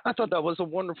I thought that was a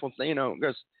wonderful thing,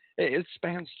 because it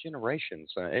spans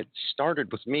generations. It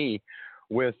started with me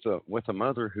with a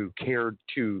mother who cared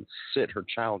to sit her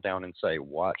child down and say,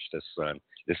 "Watch this, son.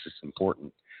 This is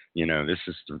important. This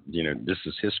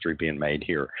is history being made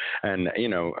here." And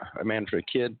a man for a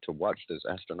kid to watch those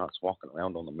astronauts walking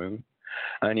around on the moon.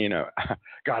 And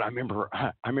God, I remember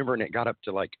when it got up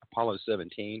to like Apollo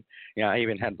 17. Yeah, I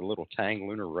even had the little Tang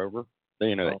lunar rover.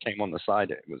 That came on the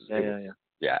side. It was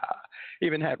yeah.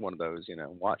 Even had one of those.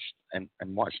 Watched and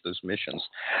watched those missions.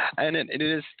 And it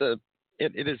is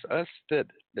us that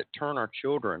turn our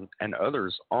children and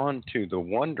others on to the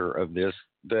wonder of this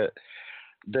that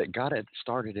got it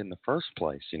started in the first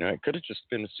place. It could have just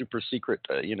been a super secret,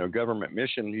 government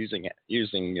mission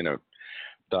using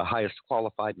the highest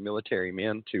qualified military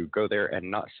men to go there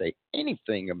and not say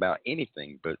anything about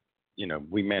anything, but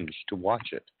we managed to watch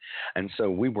it, and so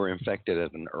we were infected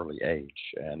at an early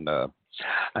age, and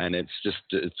it's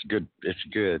good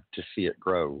to see it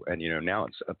grow, and now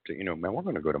it's up to man, we're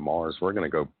going to go to Mars, we're going to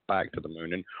go back to the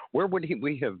moon, and where would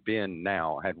we have been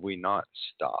now had we not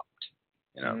stopped?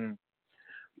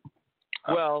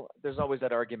 Well, there's always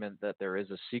that argument that there is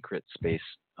a secret space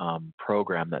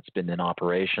program that's been in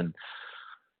operation.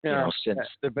 Since.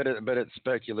 But it's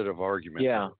speculative argument.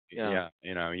 Yeah.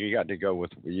 You got to go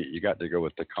with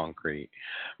the concrete,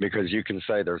 because you can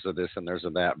say there's a this and there's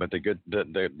a that, but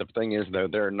the thing is, though,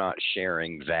 they're not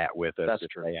sharing that with us. That's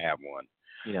if true. They have one.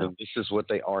 Yeah. This is what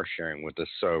they are sharing with us.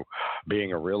 So,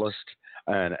 being a realist,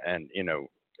 and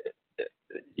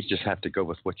you just have to go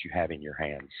with what you have in your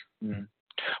hands. Mm-hmm.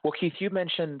 Well, Keith, you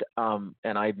mentioned, and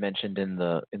I mentioned in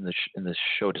the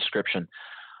show description,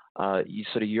 you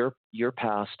sort of your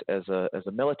past as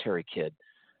a military kid.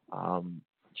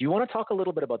 Do you want to talk a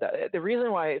little bit about that? The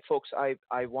reason why, folks,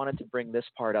 I wanted to bring this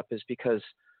part up is because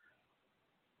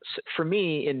for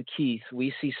me in Keith,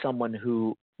 we see someone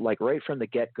who, like, right from the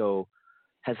get-go,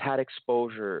 has had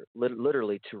exposure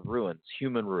literally to ruins,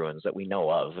 human ruins that we know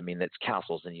of. I mean, it's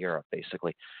castles in Europe,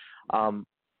 basically.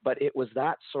 But it was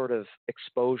that sort of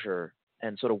exposure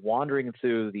and sort of wandering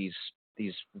through these.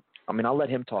 I mean, I'll let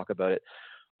him talk about it.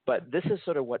 But this is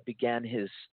sort of what began his,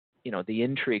 the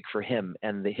intrigue for him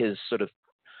and his sort of,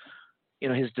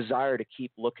 his desire to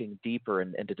keep looking deeper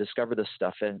and to discover this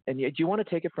stuff. And do you want to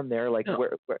take it from there, like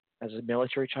where as a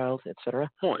military child, et cetera?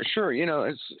 Well, sure.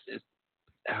 It's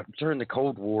during the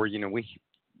Cold War,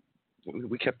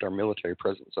 we kept our military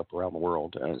presence up around the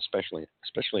world, especially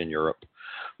in Europe,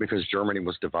 because Germany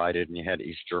was divided, and you had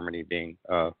East Germany being,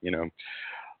 the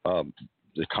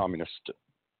communist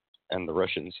and the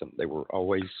Russians, and they were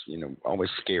always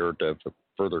scared of a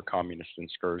further communist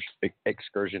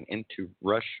excursion into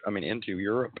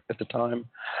Europe at the time.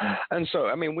 And so,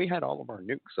 we had all of our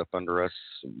nukes up under us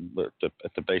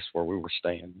at the base where we were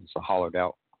staying. It's a hollowed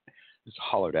out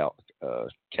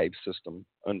cave system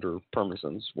under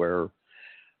Pirmasens, where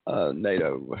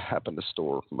NATO happened to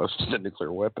store most of the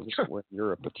nuclear weapons that were in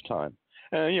Europe at the time.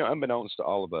 Unbeknownst to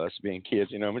all of us being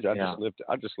kids,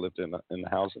 I just lived in the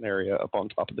housing area up on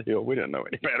top of the hill. We didn't know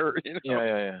any better. We didn't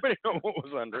know what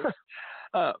was under us.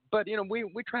 But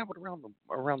we traveled around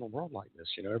the world like this.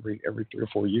 Every 3 or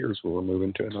 4 years we were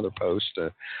moving to another post,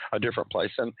 a different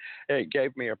place, and it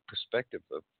gave me a perspective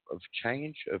of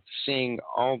change, of seeing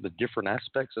all the different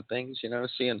aspects of things.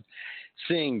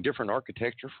 Seeing different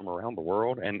architecture from around the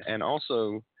world, and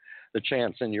also the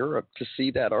chance in Europe to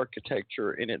see that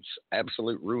architecture in its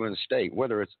absolute ruined state,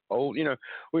 whether it's old.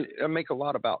 I make a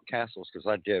lot about castles because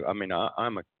I did. I'm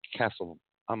a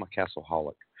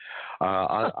castle-holic.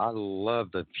 I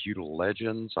love the feudal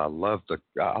legends. I love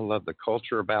the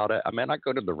culture about it. I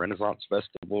go to the Renaissance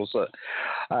festivals.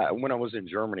 When I was in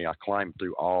Germany, I climbed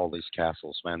through all these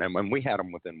castles, man, and when we had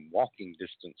them within walking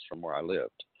distance from where I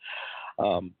lived.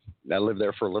 I lived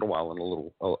there for a little while in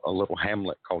a little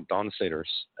hamlet called Donsteders,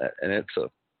 and it's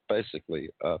basically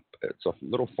a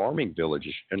little farming village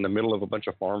in the middle of a bunch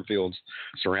of farm fields,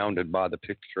 surrounded by the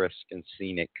picturesque and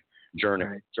scenic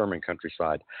German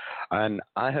countryside. And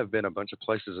I have been a bunch of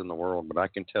places in the world, but I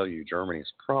can tell you Germany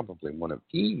is probably one of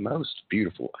the most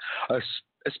beautiful,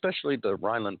 especially the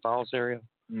Rhineland-Pfalz area.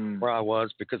 where I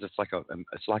was, because it's like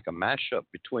a mashup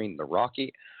between the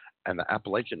Rocky and the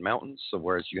Appalachian Mountains. So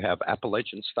whereas you have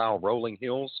Appalachian style rolling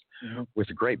hills with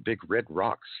great big red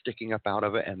rocks sticking up out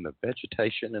of it, and the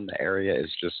vegetation in the area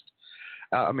is just,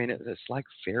 I mean, it's like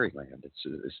fairyland.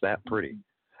 It's that pretty.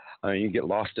 You get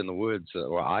lost in the woods.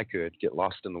 Well, I could get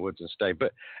lost in the woods and stay.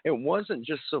 But it wasn't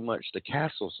just so much the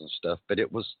castles and stuff, but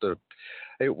it was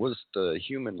the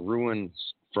human ruins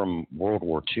from World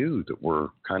War II that were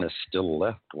kind of still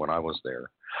left when I was there.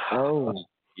 Oh,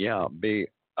 Yeah.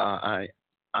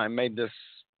 I made this.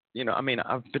 I mean,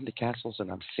 I've been to castles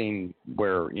and I've seen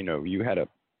where you had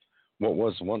what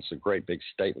was once a great big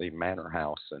stately manor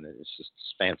house, and it's just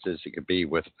as fancy as it could be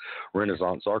with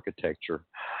Renaissance architecture.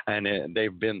 And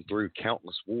they've been through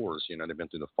countless wars. They've been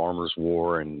through the Farmers'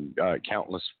 War and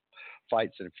countless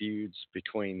fights and feuds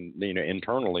between,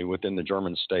 internally within the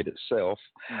German state itself,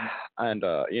 and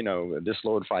this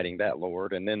lord fighting that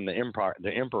lord, and then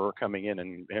the emperor coming in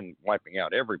and wiping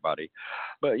out everybody.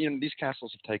 But these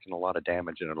castles have taken a lot of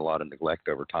damage and a lot of neglect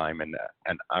over time, and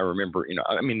I remember,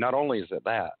 I mean, not only is it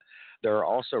that, there are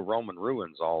also Roman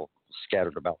ruins all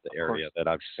scattered about the area that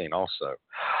I've seen also.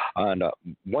 And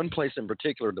one place in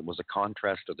particular that was a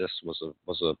contrast to this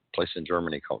was a place in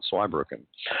Germany called Zweibrücken.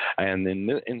 And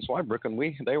in Zweibrücken,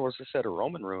 there was a set of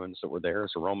Roman ruins that were there.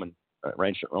 As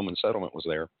ancient Roman settlement was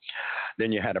there.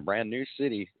 Then you had a brand new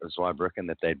city of Zweibrücken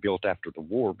that they built after the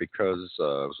war, because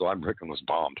Zweibrücken was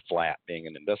bombed flat, being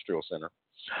an industrial center.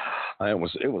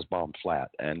 It was bombed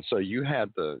flat, and so you had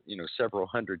the several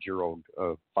 100-year-old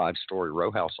 5-story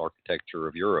row house architecture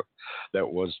of Europe that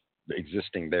was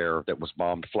existing there, that was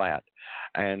bombed flat,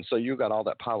 and so you got all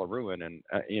that pile of ruin, and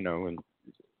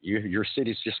your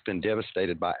city's just been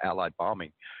devastated by Allied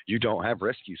bombing. You don't have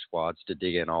rescue squads to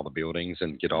dig in all the buildings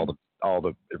and get all the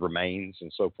remains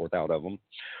and so forth out of them,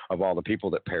 of all the people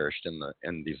that perished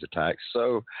in these attacks.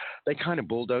 So they kind of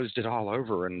bulldozed it all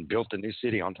over and built a new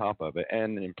city on top of it.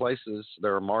 And in places,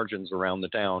 there are margins around the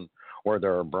town where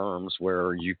there are berms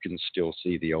where you can still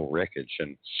see the old wreckage.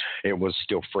 And it was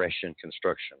still fresh in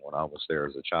construction when I was there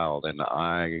as a child, and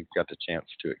I got the chance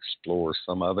to explore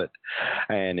some of it.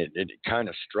 And it kind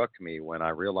of struck me when I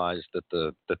realized that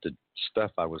the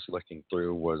stuff I was looking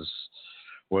through was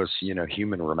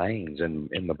human remains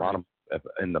in the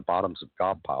bottoms of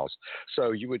gob piles.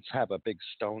 So you would have a big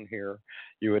stone here.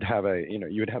 You would have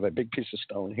a big piece of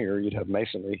stone here. You'd have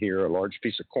masonry here, a large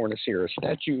piece of cornice here, a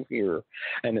statue here,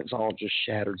 and it's all just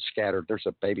shattered, scattered. There's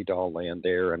a baby doll laying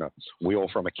there, and a wheel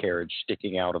from a carriage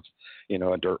sticking out of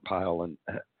a dirt pile, and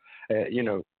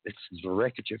it's the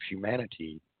wreckage of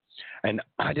humanity. And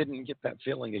I didn't get that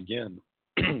feeling again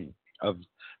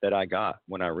that I got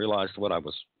when I realized what I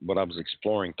was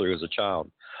exploring through as a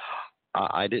child.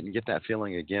 I didn't get that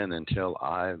feeling again until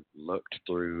I looked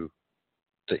through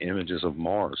the images of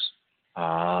Mars.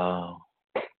 Oh.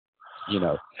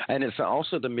 And it's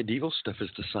also the medieval stuff is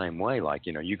the same way. Like,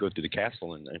 you go through the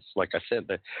castle, and it's like I said,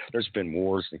 there's been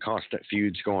wars and constant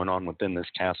feuds going on within this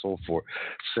castle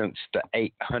since the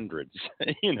 800s,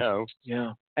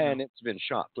 Yeah. And it's been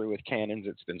shot through with cannons.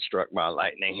 It's been struck by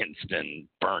lightning. It's been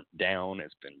burnt down.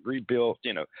 It's been rebuilt,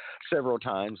 several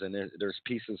times. And there's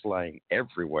pieces laying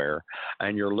everywhere.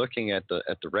 And you're looking at the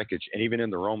wreckage, and even in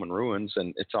the Roman ruins,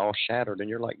 and it's all shattered. And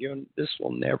you're like, this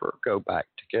will never go back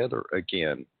together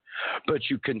again. But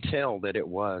you can tell that it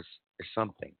was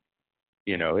something.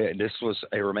 This was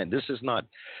a remain. This is not,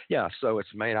 so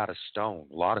it's made out of stone.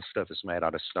 A lot of stuff is made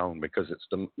out of stone because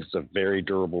it's a very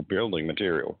durable building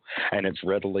material, and it's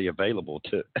readily available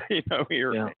to,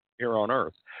 here on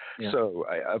Earth. Yeah. So,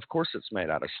 of course, it's made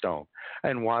out of stone.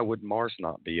 And why would Mars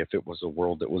not be if it was a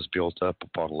world that was built up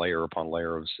upon layer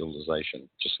of civilization,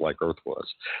 just like Earth was?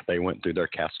 They went through their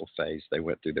castle phase. They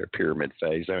went through their pyramid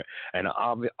phase, and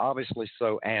obviously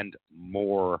so, and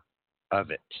more of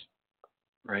it.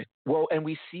 Right. Well, and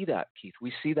we see that, Keith.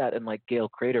 We see that in like Gale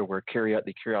Crater, where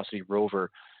the Curiosity rover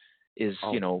is,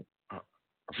 Go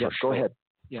ahead.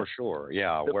 Yeah. For sure,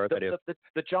 yeah.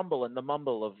 The jumble and the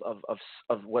mumble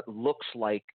of what looks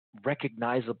like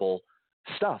recognizable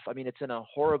stuff. I mean, it's in a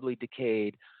horribly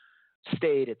decayed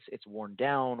state. It's worn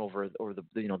down over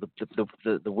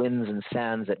the winds and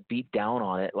sands that beat down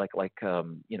on it, like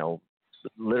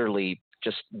literally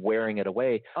just wearing it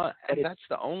away. And that's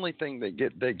the only thing that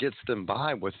gets them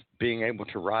by with being able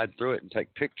to ride through it and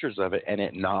take pictures of it and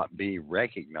it not be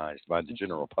recognized by the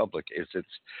general public is its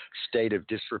state of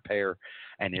disrepair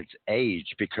and its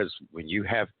age. Because when you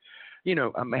have,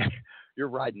 you're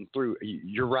riding through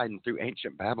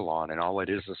ancient Babylon, and all it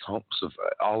is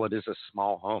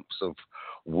small humps of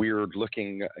weird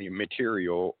looking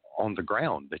material on the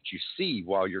ground that you see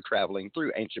while you're traveling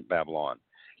through ancient Babylon.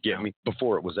 Get me?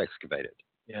 Before it was excavated.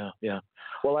 Yeah, yeah.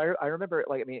 Well, I remember,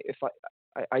 like, I mean, if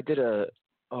I did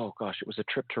oh gosh, it was a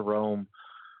trip to Rome.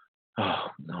 Oh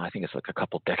no, I think it's like a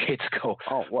couple decades ago.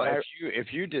 Oh well, But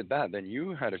if you did that, then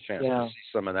you had a chance Yeah. to see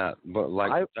some of that, but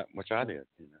like that, which I did.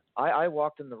 You know. I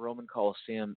walked in the Roman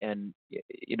Colosseum, and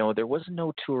there was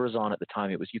no tours on at the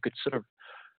time. It was, you could sort of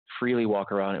freely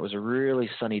walk around. It was a really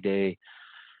sunny day,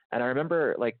 and I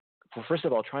remember, like, well, first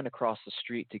of all, trying to cross the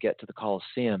street to get to the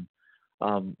Colosseum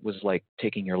was like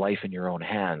taking your life in your own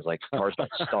hands. Like, cars don't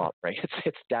stop, right?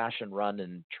 It's dash and run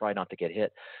and try not to get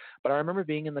hit. But I remember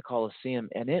being in the Colosseum,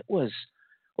 and it was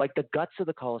like the guts of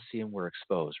the Colosseum were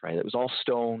exposed, right? It was all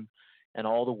stone, and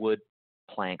all the wood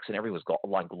planks and everything was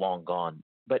like long gone.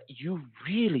 But you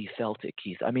really felt it,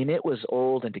 Keith. I mean, it was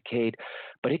old and decayed,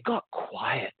 but it got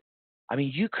quiet. I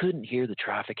mean, you couldn't hear the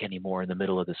traffic anymore in the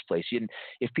middle of this place.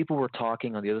 If people were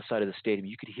talking on the other side of the stadium,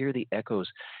 you could hear the echoes.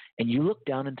 And you look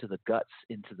down into the guts,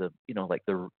 into the, like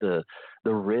the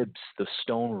ribs, the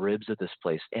stone ribs of this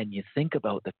place, and you think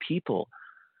about the people,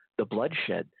 the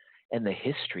bloodshed, and the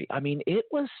history. I mean, it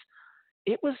was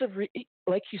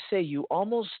like you say,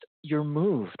 you're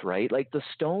moved, right? Like, the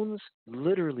stones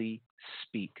literally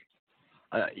speak.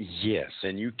 Yes,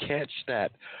 and you catch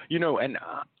that, and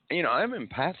I'm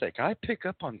empathic. I pick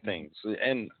up on things,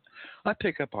 and I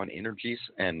pick up on energies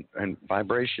and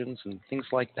vibrations and things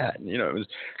like that. And, as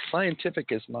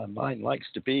scientific as my mind likes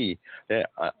to be,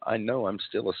 I know I'm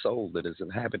still a soul that is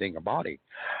inhabiting a body,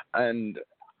 and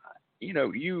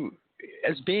you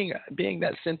as being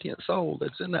that sentient soul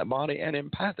that's in that body and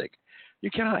empathic, you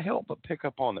cannot help but pick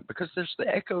up on it, because there's the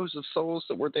echoes of souls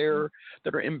that were there,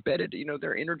 that are embedded.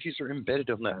 Their energies are embedded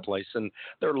in that place, and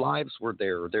their lives were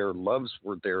there, their loves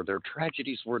were there, their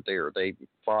tragedies were there. They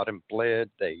fought and bled.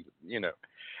 They,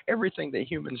 everything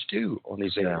that humans do on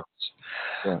these areas,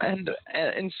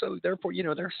 and so therefore,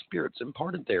 their spirits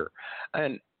imparted there.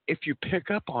 And if you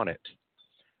pick up on it,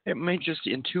 it may just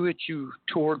intuit you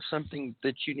towards something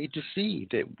that you need to see,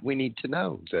 that we need to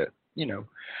know, that.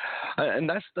 And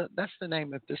that's the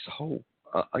name of this whole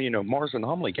Mars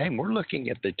Anomaly game. We're looking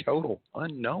at the total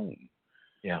unknown.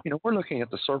 Yeah. We're looking at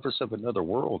the surface of another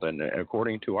world, and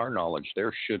according to our knowledge,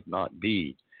 there should not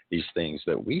be these things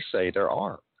that we say there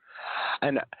are.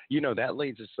 And that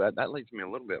leads me a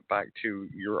little bit back to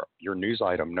your news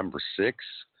item number 6.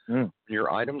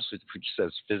 Your items, which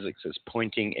says physics is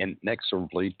pointing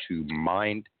inexorably to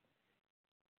mind.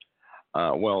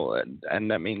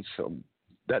 And that means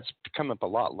that's come up a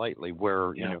lot lately,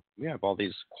 where we have all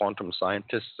these quantum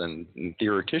scientists and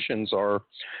theoreticians are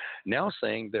now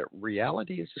saying that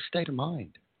reality is a state of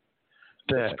mind.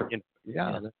 That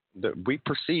that we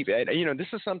perceive. And, this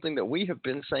is something that we have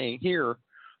been saying here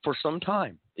for some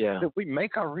time. Yeah. That we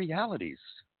make our realities.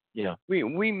 Yeah.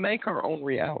 We make our own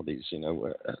realities, and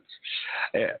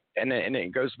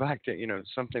it goes back to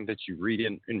something that you read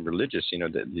in religious,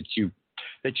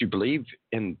 that you believe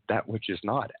in that which is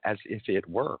not, as if it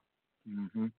were.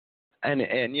 Mm-hmm. And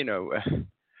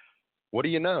what do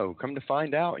you know? Come to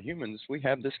find out, humans, we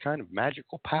have this kind of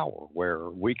magical power where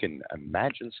we can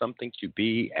imagine something to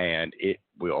be, and it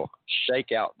will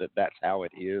shake out that that's how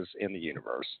it is in the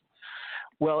universe.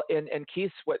 Well, and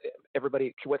Keith, what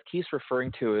Keith's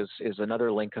referring to is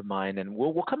another link of mine, and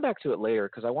we'll come back to it later,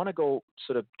 because I want to go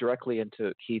sort of directly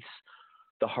into Keith's,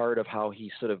 the heart of how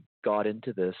he sort of got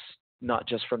into this, not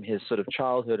just from his sort of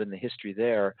childhood and the history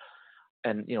there,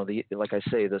 and like I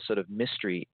say, the sort of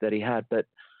mystery that he had, but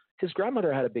his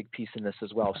grandmother had a big piece in this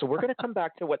as well. So we're going to come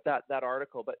back to what that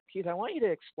article. But Keith, I want you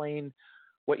to explain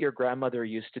what your grandmother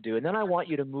used to do, and then I want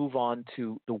you to move on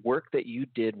to the work that you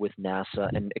did with NASA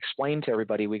and explain to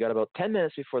everybody. We got about 10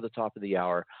 minutes before the top of the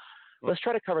hour. Let's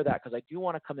try to cover that, because I do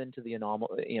want to come into the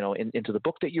into the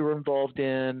book that you were involved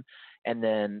in, and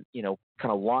then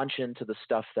kind of launch into the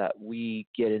stuff that we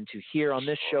get into here on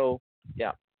this show.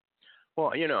 Yeah.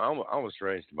 Well, I was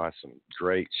raised by some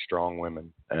great, strong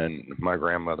women, and my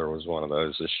grandmother was one of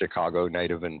those, a Chicago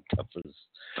native and tough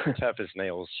as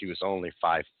nails. She was only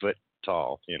 5 foot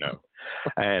tall,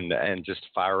 and just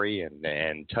fiery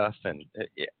and tough, and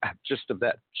just of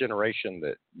that generation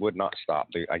that would not stop.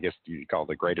 I guess you'd call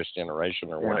the greatest generation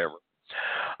or whatever.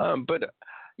 But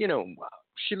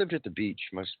she lived at the beach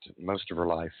most of her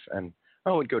life, and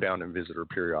I would go down and visit her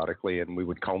periodically, and we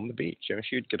would comb the beach.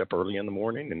 She would get up early in the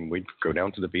morning, and we'd go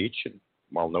down to the beach, and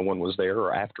while no one was there,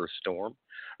 or after a storm,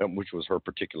 which was her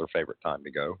particular favorite time to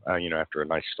go, after a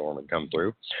nice storm had come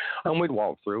through, we'd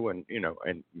walk through, and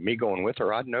and me going with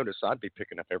her, I'd notice I'd be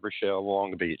picking up every shell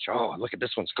along the beach. Oh, look at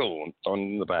this one's cool, and throwing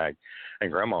it in the bag.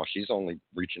 And Grandma, she's only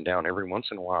reaching down every once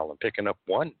in a while and picking up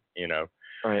one,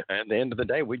 Right. And at the end of the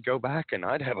day, we'd go back and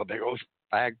I'd have a big old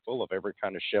bag full of every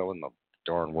kind of shell in the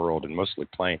darn world, and mostly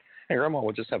plain. And Grandma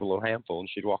would just have a little handful, and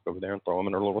she'd walk over there and throw them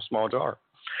in her little small jar.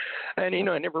 And it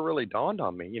never really dawned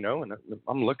on me, and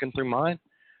I'm looking through mine.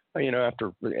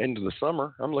 After the end of the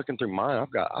summer, I'm looking through mine.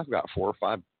 I've got 4 or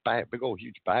 5 big old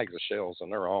huge bags of shells,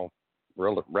 and they're all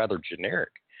rather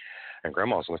generic. And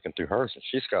Grandma's looking through hers, and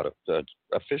she's got a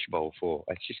fishbowl full,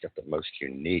 and she's got the most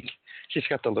unique. She's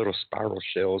got the little spiral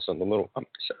shells, and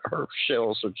her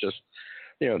shells are just,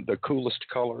 the coolest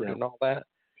colored and all that.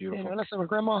 Beautiful. And I said, well,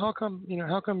 Grandma, how come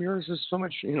yours is so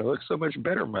much, looks so much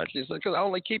better, much? She's like, because I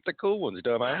only keep the cool ones,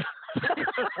 dumbass.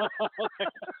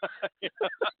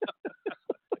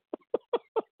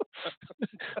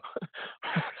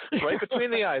 Right between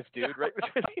the eyes, dude. Right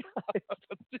between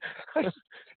the eyes.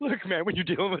 Look, man, when you're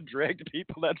dealing with dragged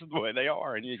people, that's the way they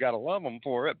are, and you got to love them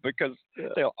for it because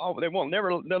they'll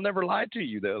never lie to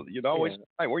you. You'd always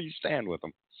find where you stand with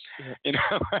them.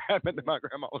 Yeah. My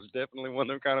grandma was definitely one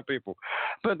of them kind of people,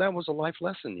 but that was a life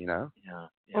lesson, Yeah.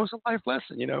 It was a life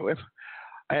lesson,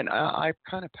 And I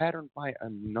kind of patterned my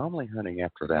anomaly hunting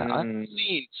after that. I've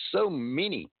seen so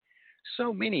many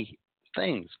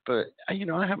things, but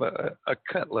I have a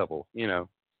cut level, Yeah.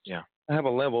 I have a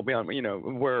level beyond,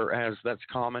 whereas that's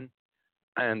common,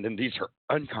 and then these are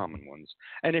uncommon ones.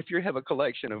 And if you have a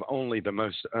collection of only the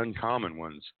most uncommon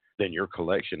ones, then your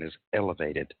collection is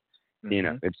elevated.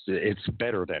 Mm-hmm. It's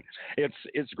better than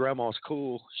it's Grandma's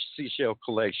cool seashell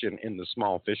collection in the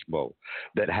small fishbowl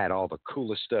that had all the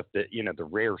coolest stuff that the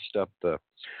rare stuff, the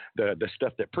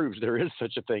stuff that proves there is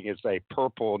such a thing as a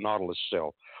purple nautilus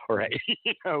shell, or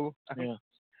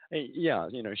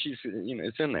she's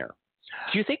it's in there.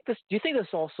 Do you think this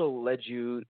also led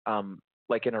you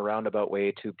like in a roundabout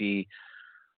way to be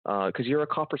because you're a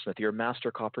coppersmith, you're a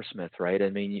master coppersmith, right?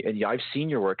 I mean, and I've seen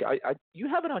your work. You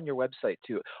have it on your website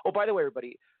too. Oh, by the way,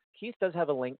 everybody, Keith does have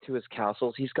a link to his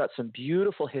castles. He's got some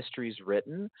beautiful histories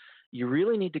written. You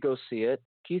really need to go see it.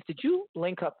 Keith, did you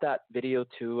link up that video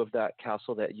too of that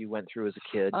castle that you went through as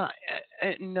a kid?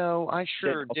 No, I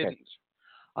sure didn't.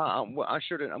 Well, I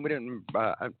sure didn't. We didn't.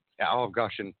 Oh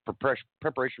gosh! In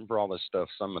preparation for all this stuff,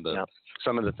 some of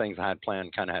the things I had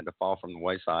planned kind of had to fall from the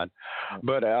wayside.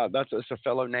 But it's a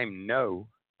fellow named No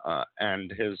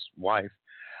and his wife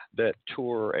that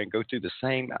tour and go through the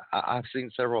same. I've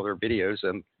seen several of their videos,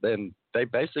 and then they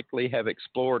basically have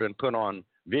explored and put on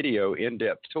video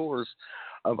in-depth tours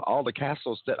of all the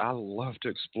castles that I loved to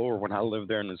explore when I lived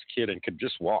there as a kid and could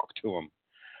just walk to them.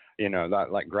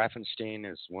 Like Grafenstein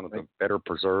is one of the better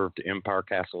preserved empire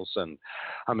castles. And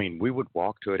I mean, we would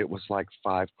walk to it. It was like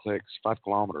 5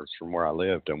 kilometers from where I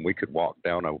lived. And we could walk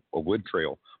down a wood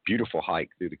trail, beautiful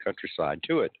hike through the countryside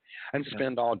to it and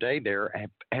spend all day there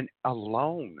and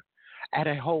alone at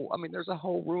there's a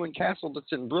whole ruined castle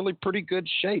that's in really pretty good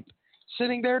shape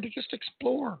sitting there to just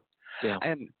explore. Yeah.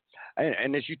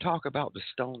 And as you talk about the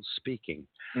stones speaking,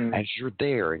 as you're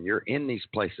there and you're in these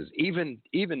places, even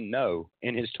No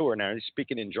in his tour now, he's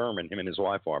speaking in German, him and his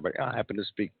wife are, but I happen to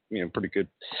speak,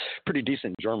 pretty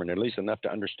decent German, at least enough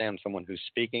to understand someone who's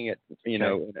speaking it,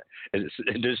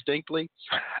 distinctly.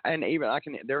 And even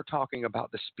they're talking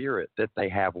about the spirit that they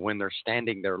have when they're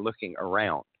standing there looking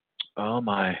around. Oh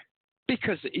my.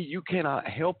 Because you cannot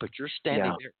help it. You're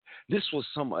standing there. This was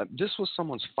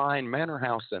someone's fine manor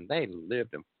house, and they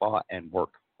lived and fought and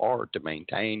worked hard to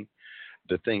maintain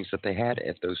the things that they had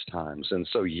at those times. And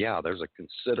so, there's a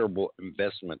considerable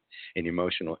investment in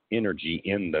emotional energy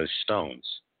in those stones.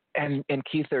 And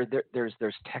Keith,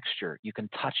 there's texture. You can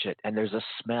touch it, and there's a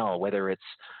smell, whether it's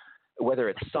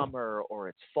summer or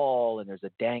it's fall, and there's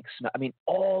a dank smell. I mean,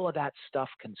 all of that stuff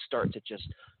can start to just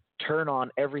turn on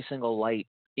every single light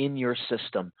in your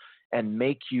system and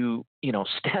make you,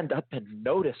 stand up and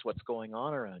notice what's going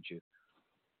on around you.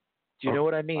 Do you know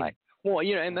what I mean? Right. Well,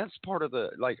 and that's part of the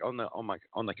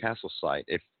on the castle site.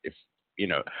 If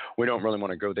we don't really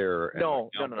want to go there. No.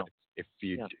 If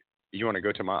you want to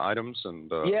go to my items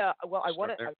and well,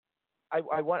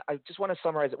 I just want to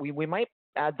summarize it. We might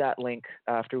add that link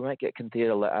after. We might get Cynthia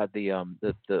to add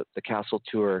the castle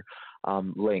tour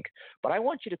link, but I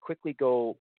want you to quickly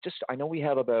go. I know we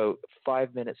have about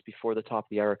 5 minutes before the top of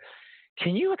the hour.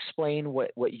 Can you explain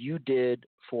what you did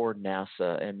for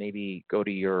NASA and maybe go to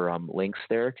your links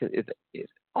there?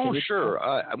 Sure.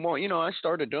 I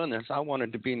started doing this. I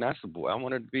wanted to be NASA boy. I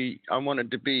wanted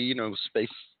to be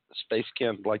space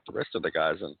Ken like the rest of the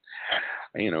guys,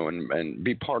 and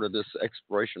be part of this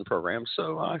exploration program.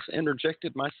 So I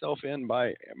interjected myself in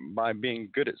by being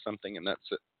good at something, and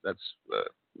that's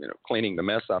cleaning the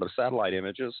mess out of satellite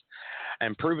images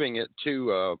and proving it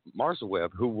to MarsWeb,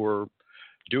 who were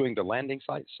doing the landing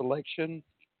site selection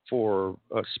for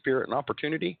Spirit and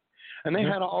Opportunity, and they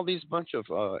had all these bunch of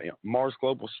Mars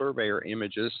Global Surveyor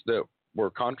images that were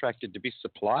contracted to be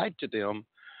supplied to them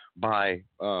by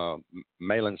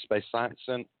Malin Space Science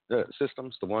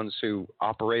Systems, the ones who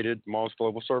operated Mars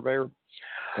Global Surveyor.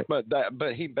 But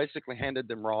he basically handed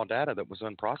them raw data that was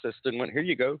unprocessed and went, here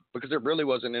you go, because it really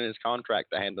wasn't in his contract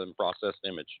to hand them processed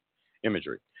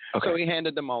imagery. Okay. So he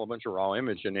handed them all a bunch of raw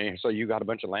image, and so you got a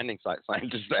bunch of landing site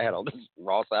scientists that had all this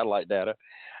raw satellite data,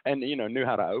 and knew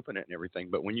how to open it and everything.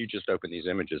 But when you just open these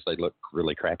images, they look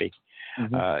really crappy.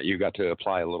 You got to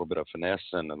apply a little bit of finesse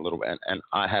and and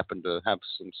I happen to have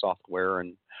some software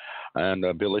and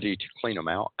ability to clean them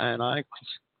out, and I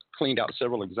cleaned out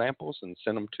several examples and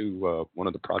sent them to one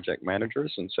of the project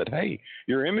managers and said, hey,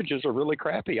 your images are really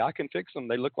crappy. I can fix them.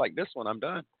 They look like this one. I'm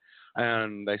done.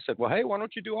 And they said, well, hey, why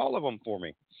don't you do all of them for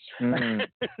me?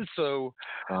 So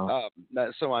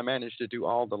I managed to do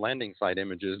all the landing site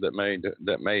images that made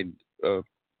the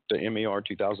MER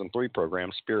 2003 program,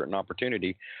 Spirit and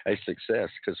Opportunity, a success,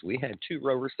 because we had 2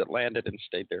 rovers that landed and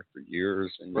stayed there for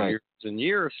years and years and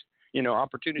years.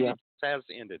 Opportunity has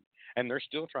ended, and they're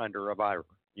still trying to revive her,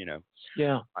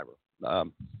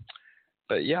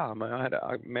 But yeah,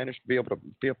 I managed to be able to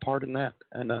be a part in that,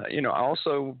 and I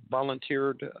also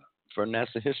volunteered for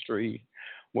NASA History,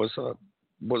 was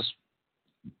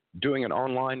doing an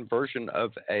online version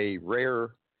of a rare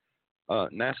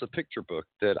NASA picture book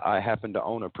that I happen to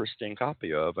own a pristine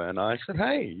copy of, and I said,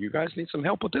 hey, you guys need some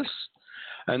help with this?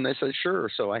 And they said, sure.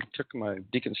 So I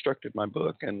deconstructed my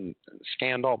book and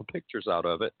scanned all the pictures out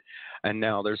of it. And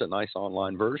now there's a nice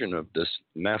online version of this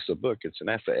NASA book. It's a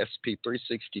NASA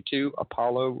SP362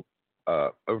 Apollo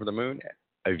Over the Moon,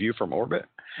 A View from Orbit.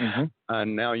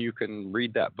 And now you can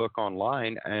read that book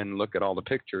online and look at all the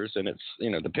pictures. And it's,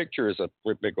 the picture is a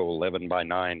big old 11 by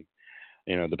 9.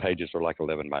 The pages are like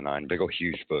 11 by 9, big old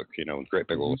huge book, great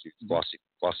big old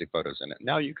glossy photos in it.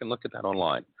 Now you can look at that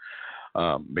online.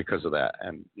 Because of that,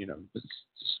 and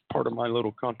it's part of my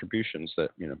little contributions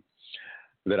that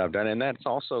that I've done, and that's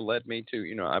also led me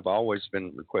to I've always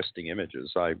been requesting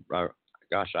images. I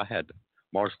had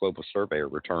Mars Global Surveyor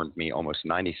returned me almost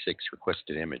 96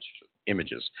 requested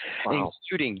images,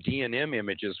 including DNM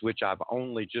images, which I've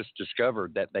only just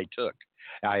discovered that they took.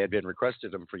 I had been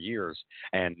requested them for years,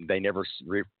 and they never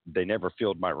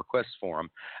filled my requests for them.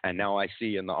 And now I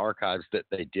see in the archives that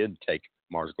they did take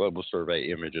Mars Global Survey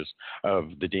images of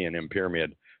the DNM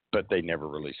pyramid, but they never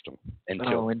released them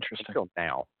until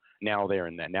now. Now they're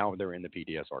in that. Now they're in the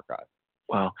PDS archive.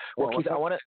 Wow. Well, Keith, I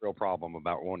want to real problem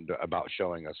about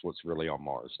showing us what's really on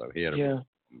Mars. So he had a problem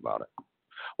about it.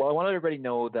 Well, I want everybody to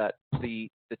know that the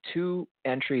 2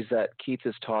 entries that Keith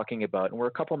is talking about, and we're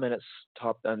a couple minutes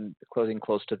closing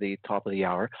close to the top of the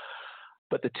hour,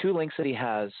 but the 2 links that he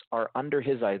has are under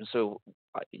his items. So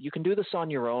you can do this on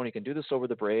your own. You can do this over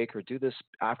the break, or do this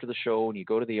after the show, and you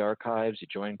go to the archives. You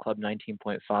join Club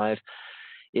 19.5.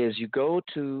 Is you go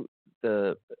to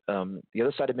the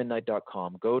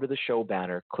othersideofmidnight.com, go to the show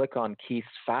banner, click on Keith's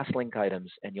fast link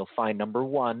items, and you'll find number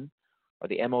 1 are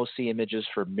the MOC images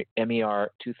for MER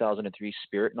 2003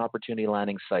 Spirit and Opportunity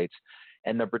landing sites,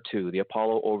 and number 2, the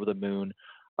Apollo Over the Moon,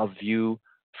 A View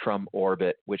from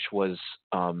Orbit, which was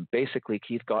basically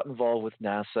Keith got involved with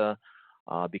NASA,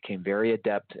 became very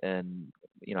adept, and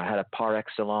had a par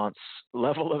excellence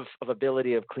level of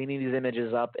ability of cleaning these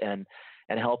images up and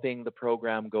helping the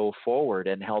program go forward,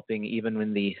 and helping even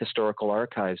in the historical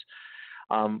archives.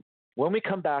 When we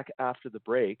come back after the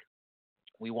break,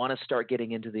 we want to start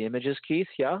getting into the images, Keith.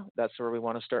 Yeah, that's where we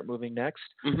want to start moving next.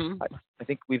 I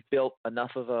think we've built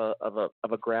enough of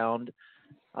a ground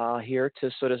here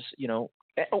to sort of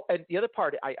and the other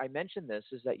part, I mentioned this,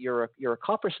 is that you're a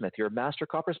coppersmith. You're a master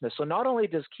coppersmith. So not only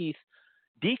does Keith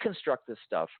deconstruct this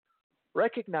stuff,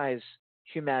 recognize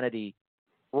humanity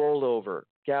rolled over,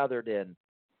 gathered in,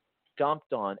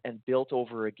 dumped on, and built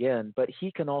over again, but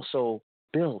he can also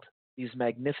build these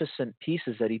magnificent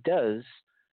pieces that he does,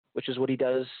 which is what he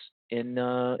does in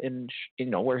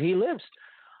where he lives.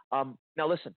 Now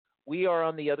listen, we are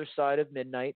on the other side of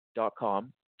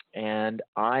midnight.com. And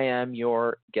I am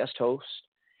your guest host,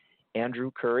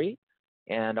 Andrew Curry,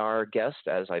 and our guest,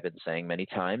 as I've been saying many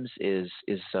times, is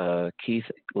Keith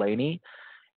Laney.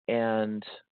 And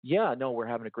we're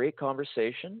having a great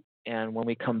conversation. And when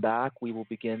we come back, we will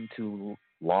begin to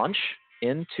launch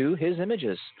into his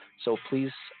images. So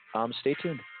please stay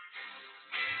tuned.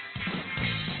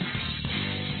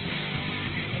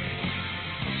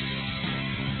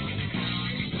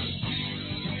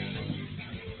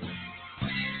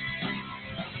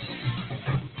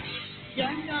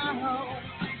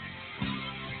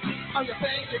 Oh, you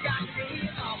think you got me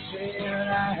all figured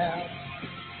out?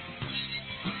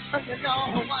 You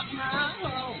know what my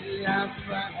only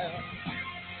answer.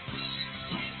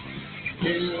 Do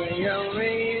you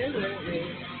really?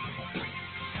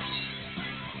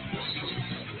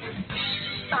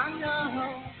 I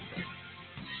know.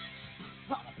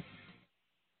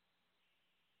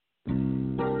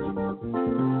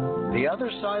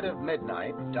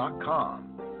 TheOtherSideOfMidnight.com.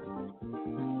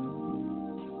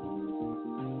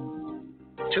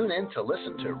 Tune in to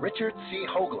listen to Richard C.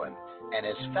 Hoagland and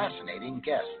his fascinating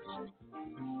guests.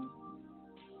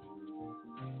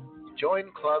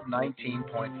 Join Club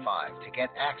 19.5 to get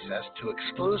access to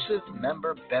exclusive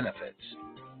member benefits.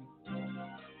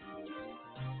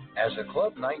 As a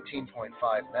Club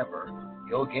 19.5 member,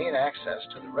 you'll gain access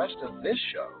to the rest of this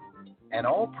show and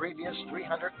all previous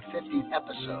 350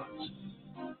 episodes.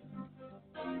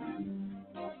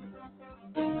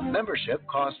 Membership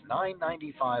costs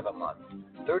 $9.95 a month,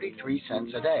 33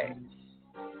 cents a day.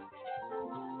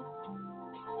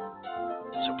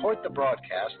 Support the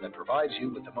broadcast that provides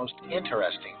you with the most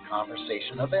interesting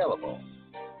conversation available.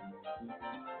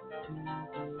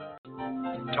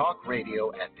 Talk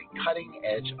radio at the cutting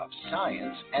edge of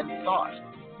science and thought.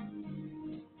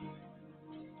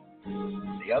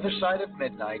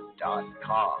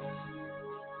 TheOtherSideOfMidnight.com.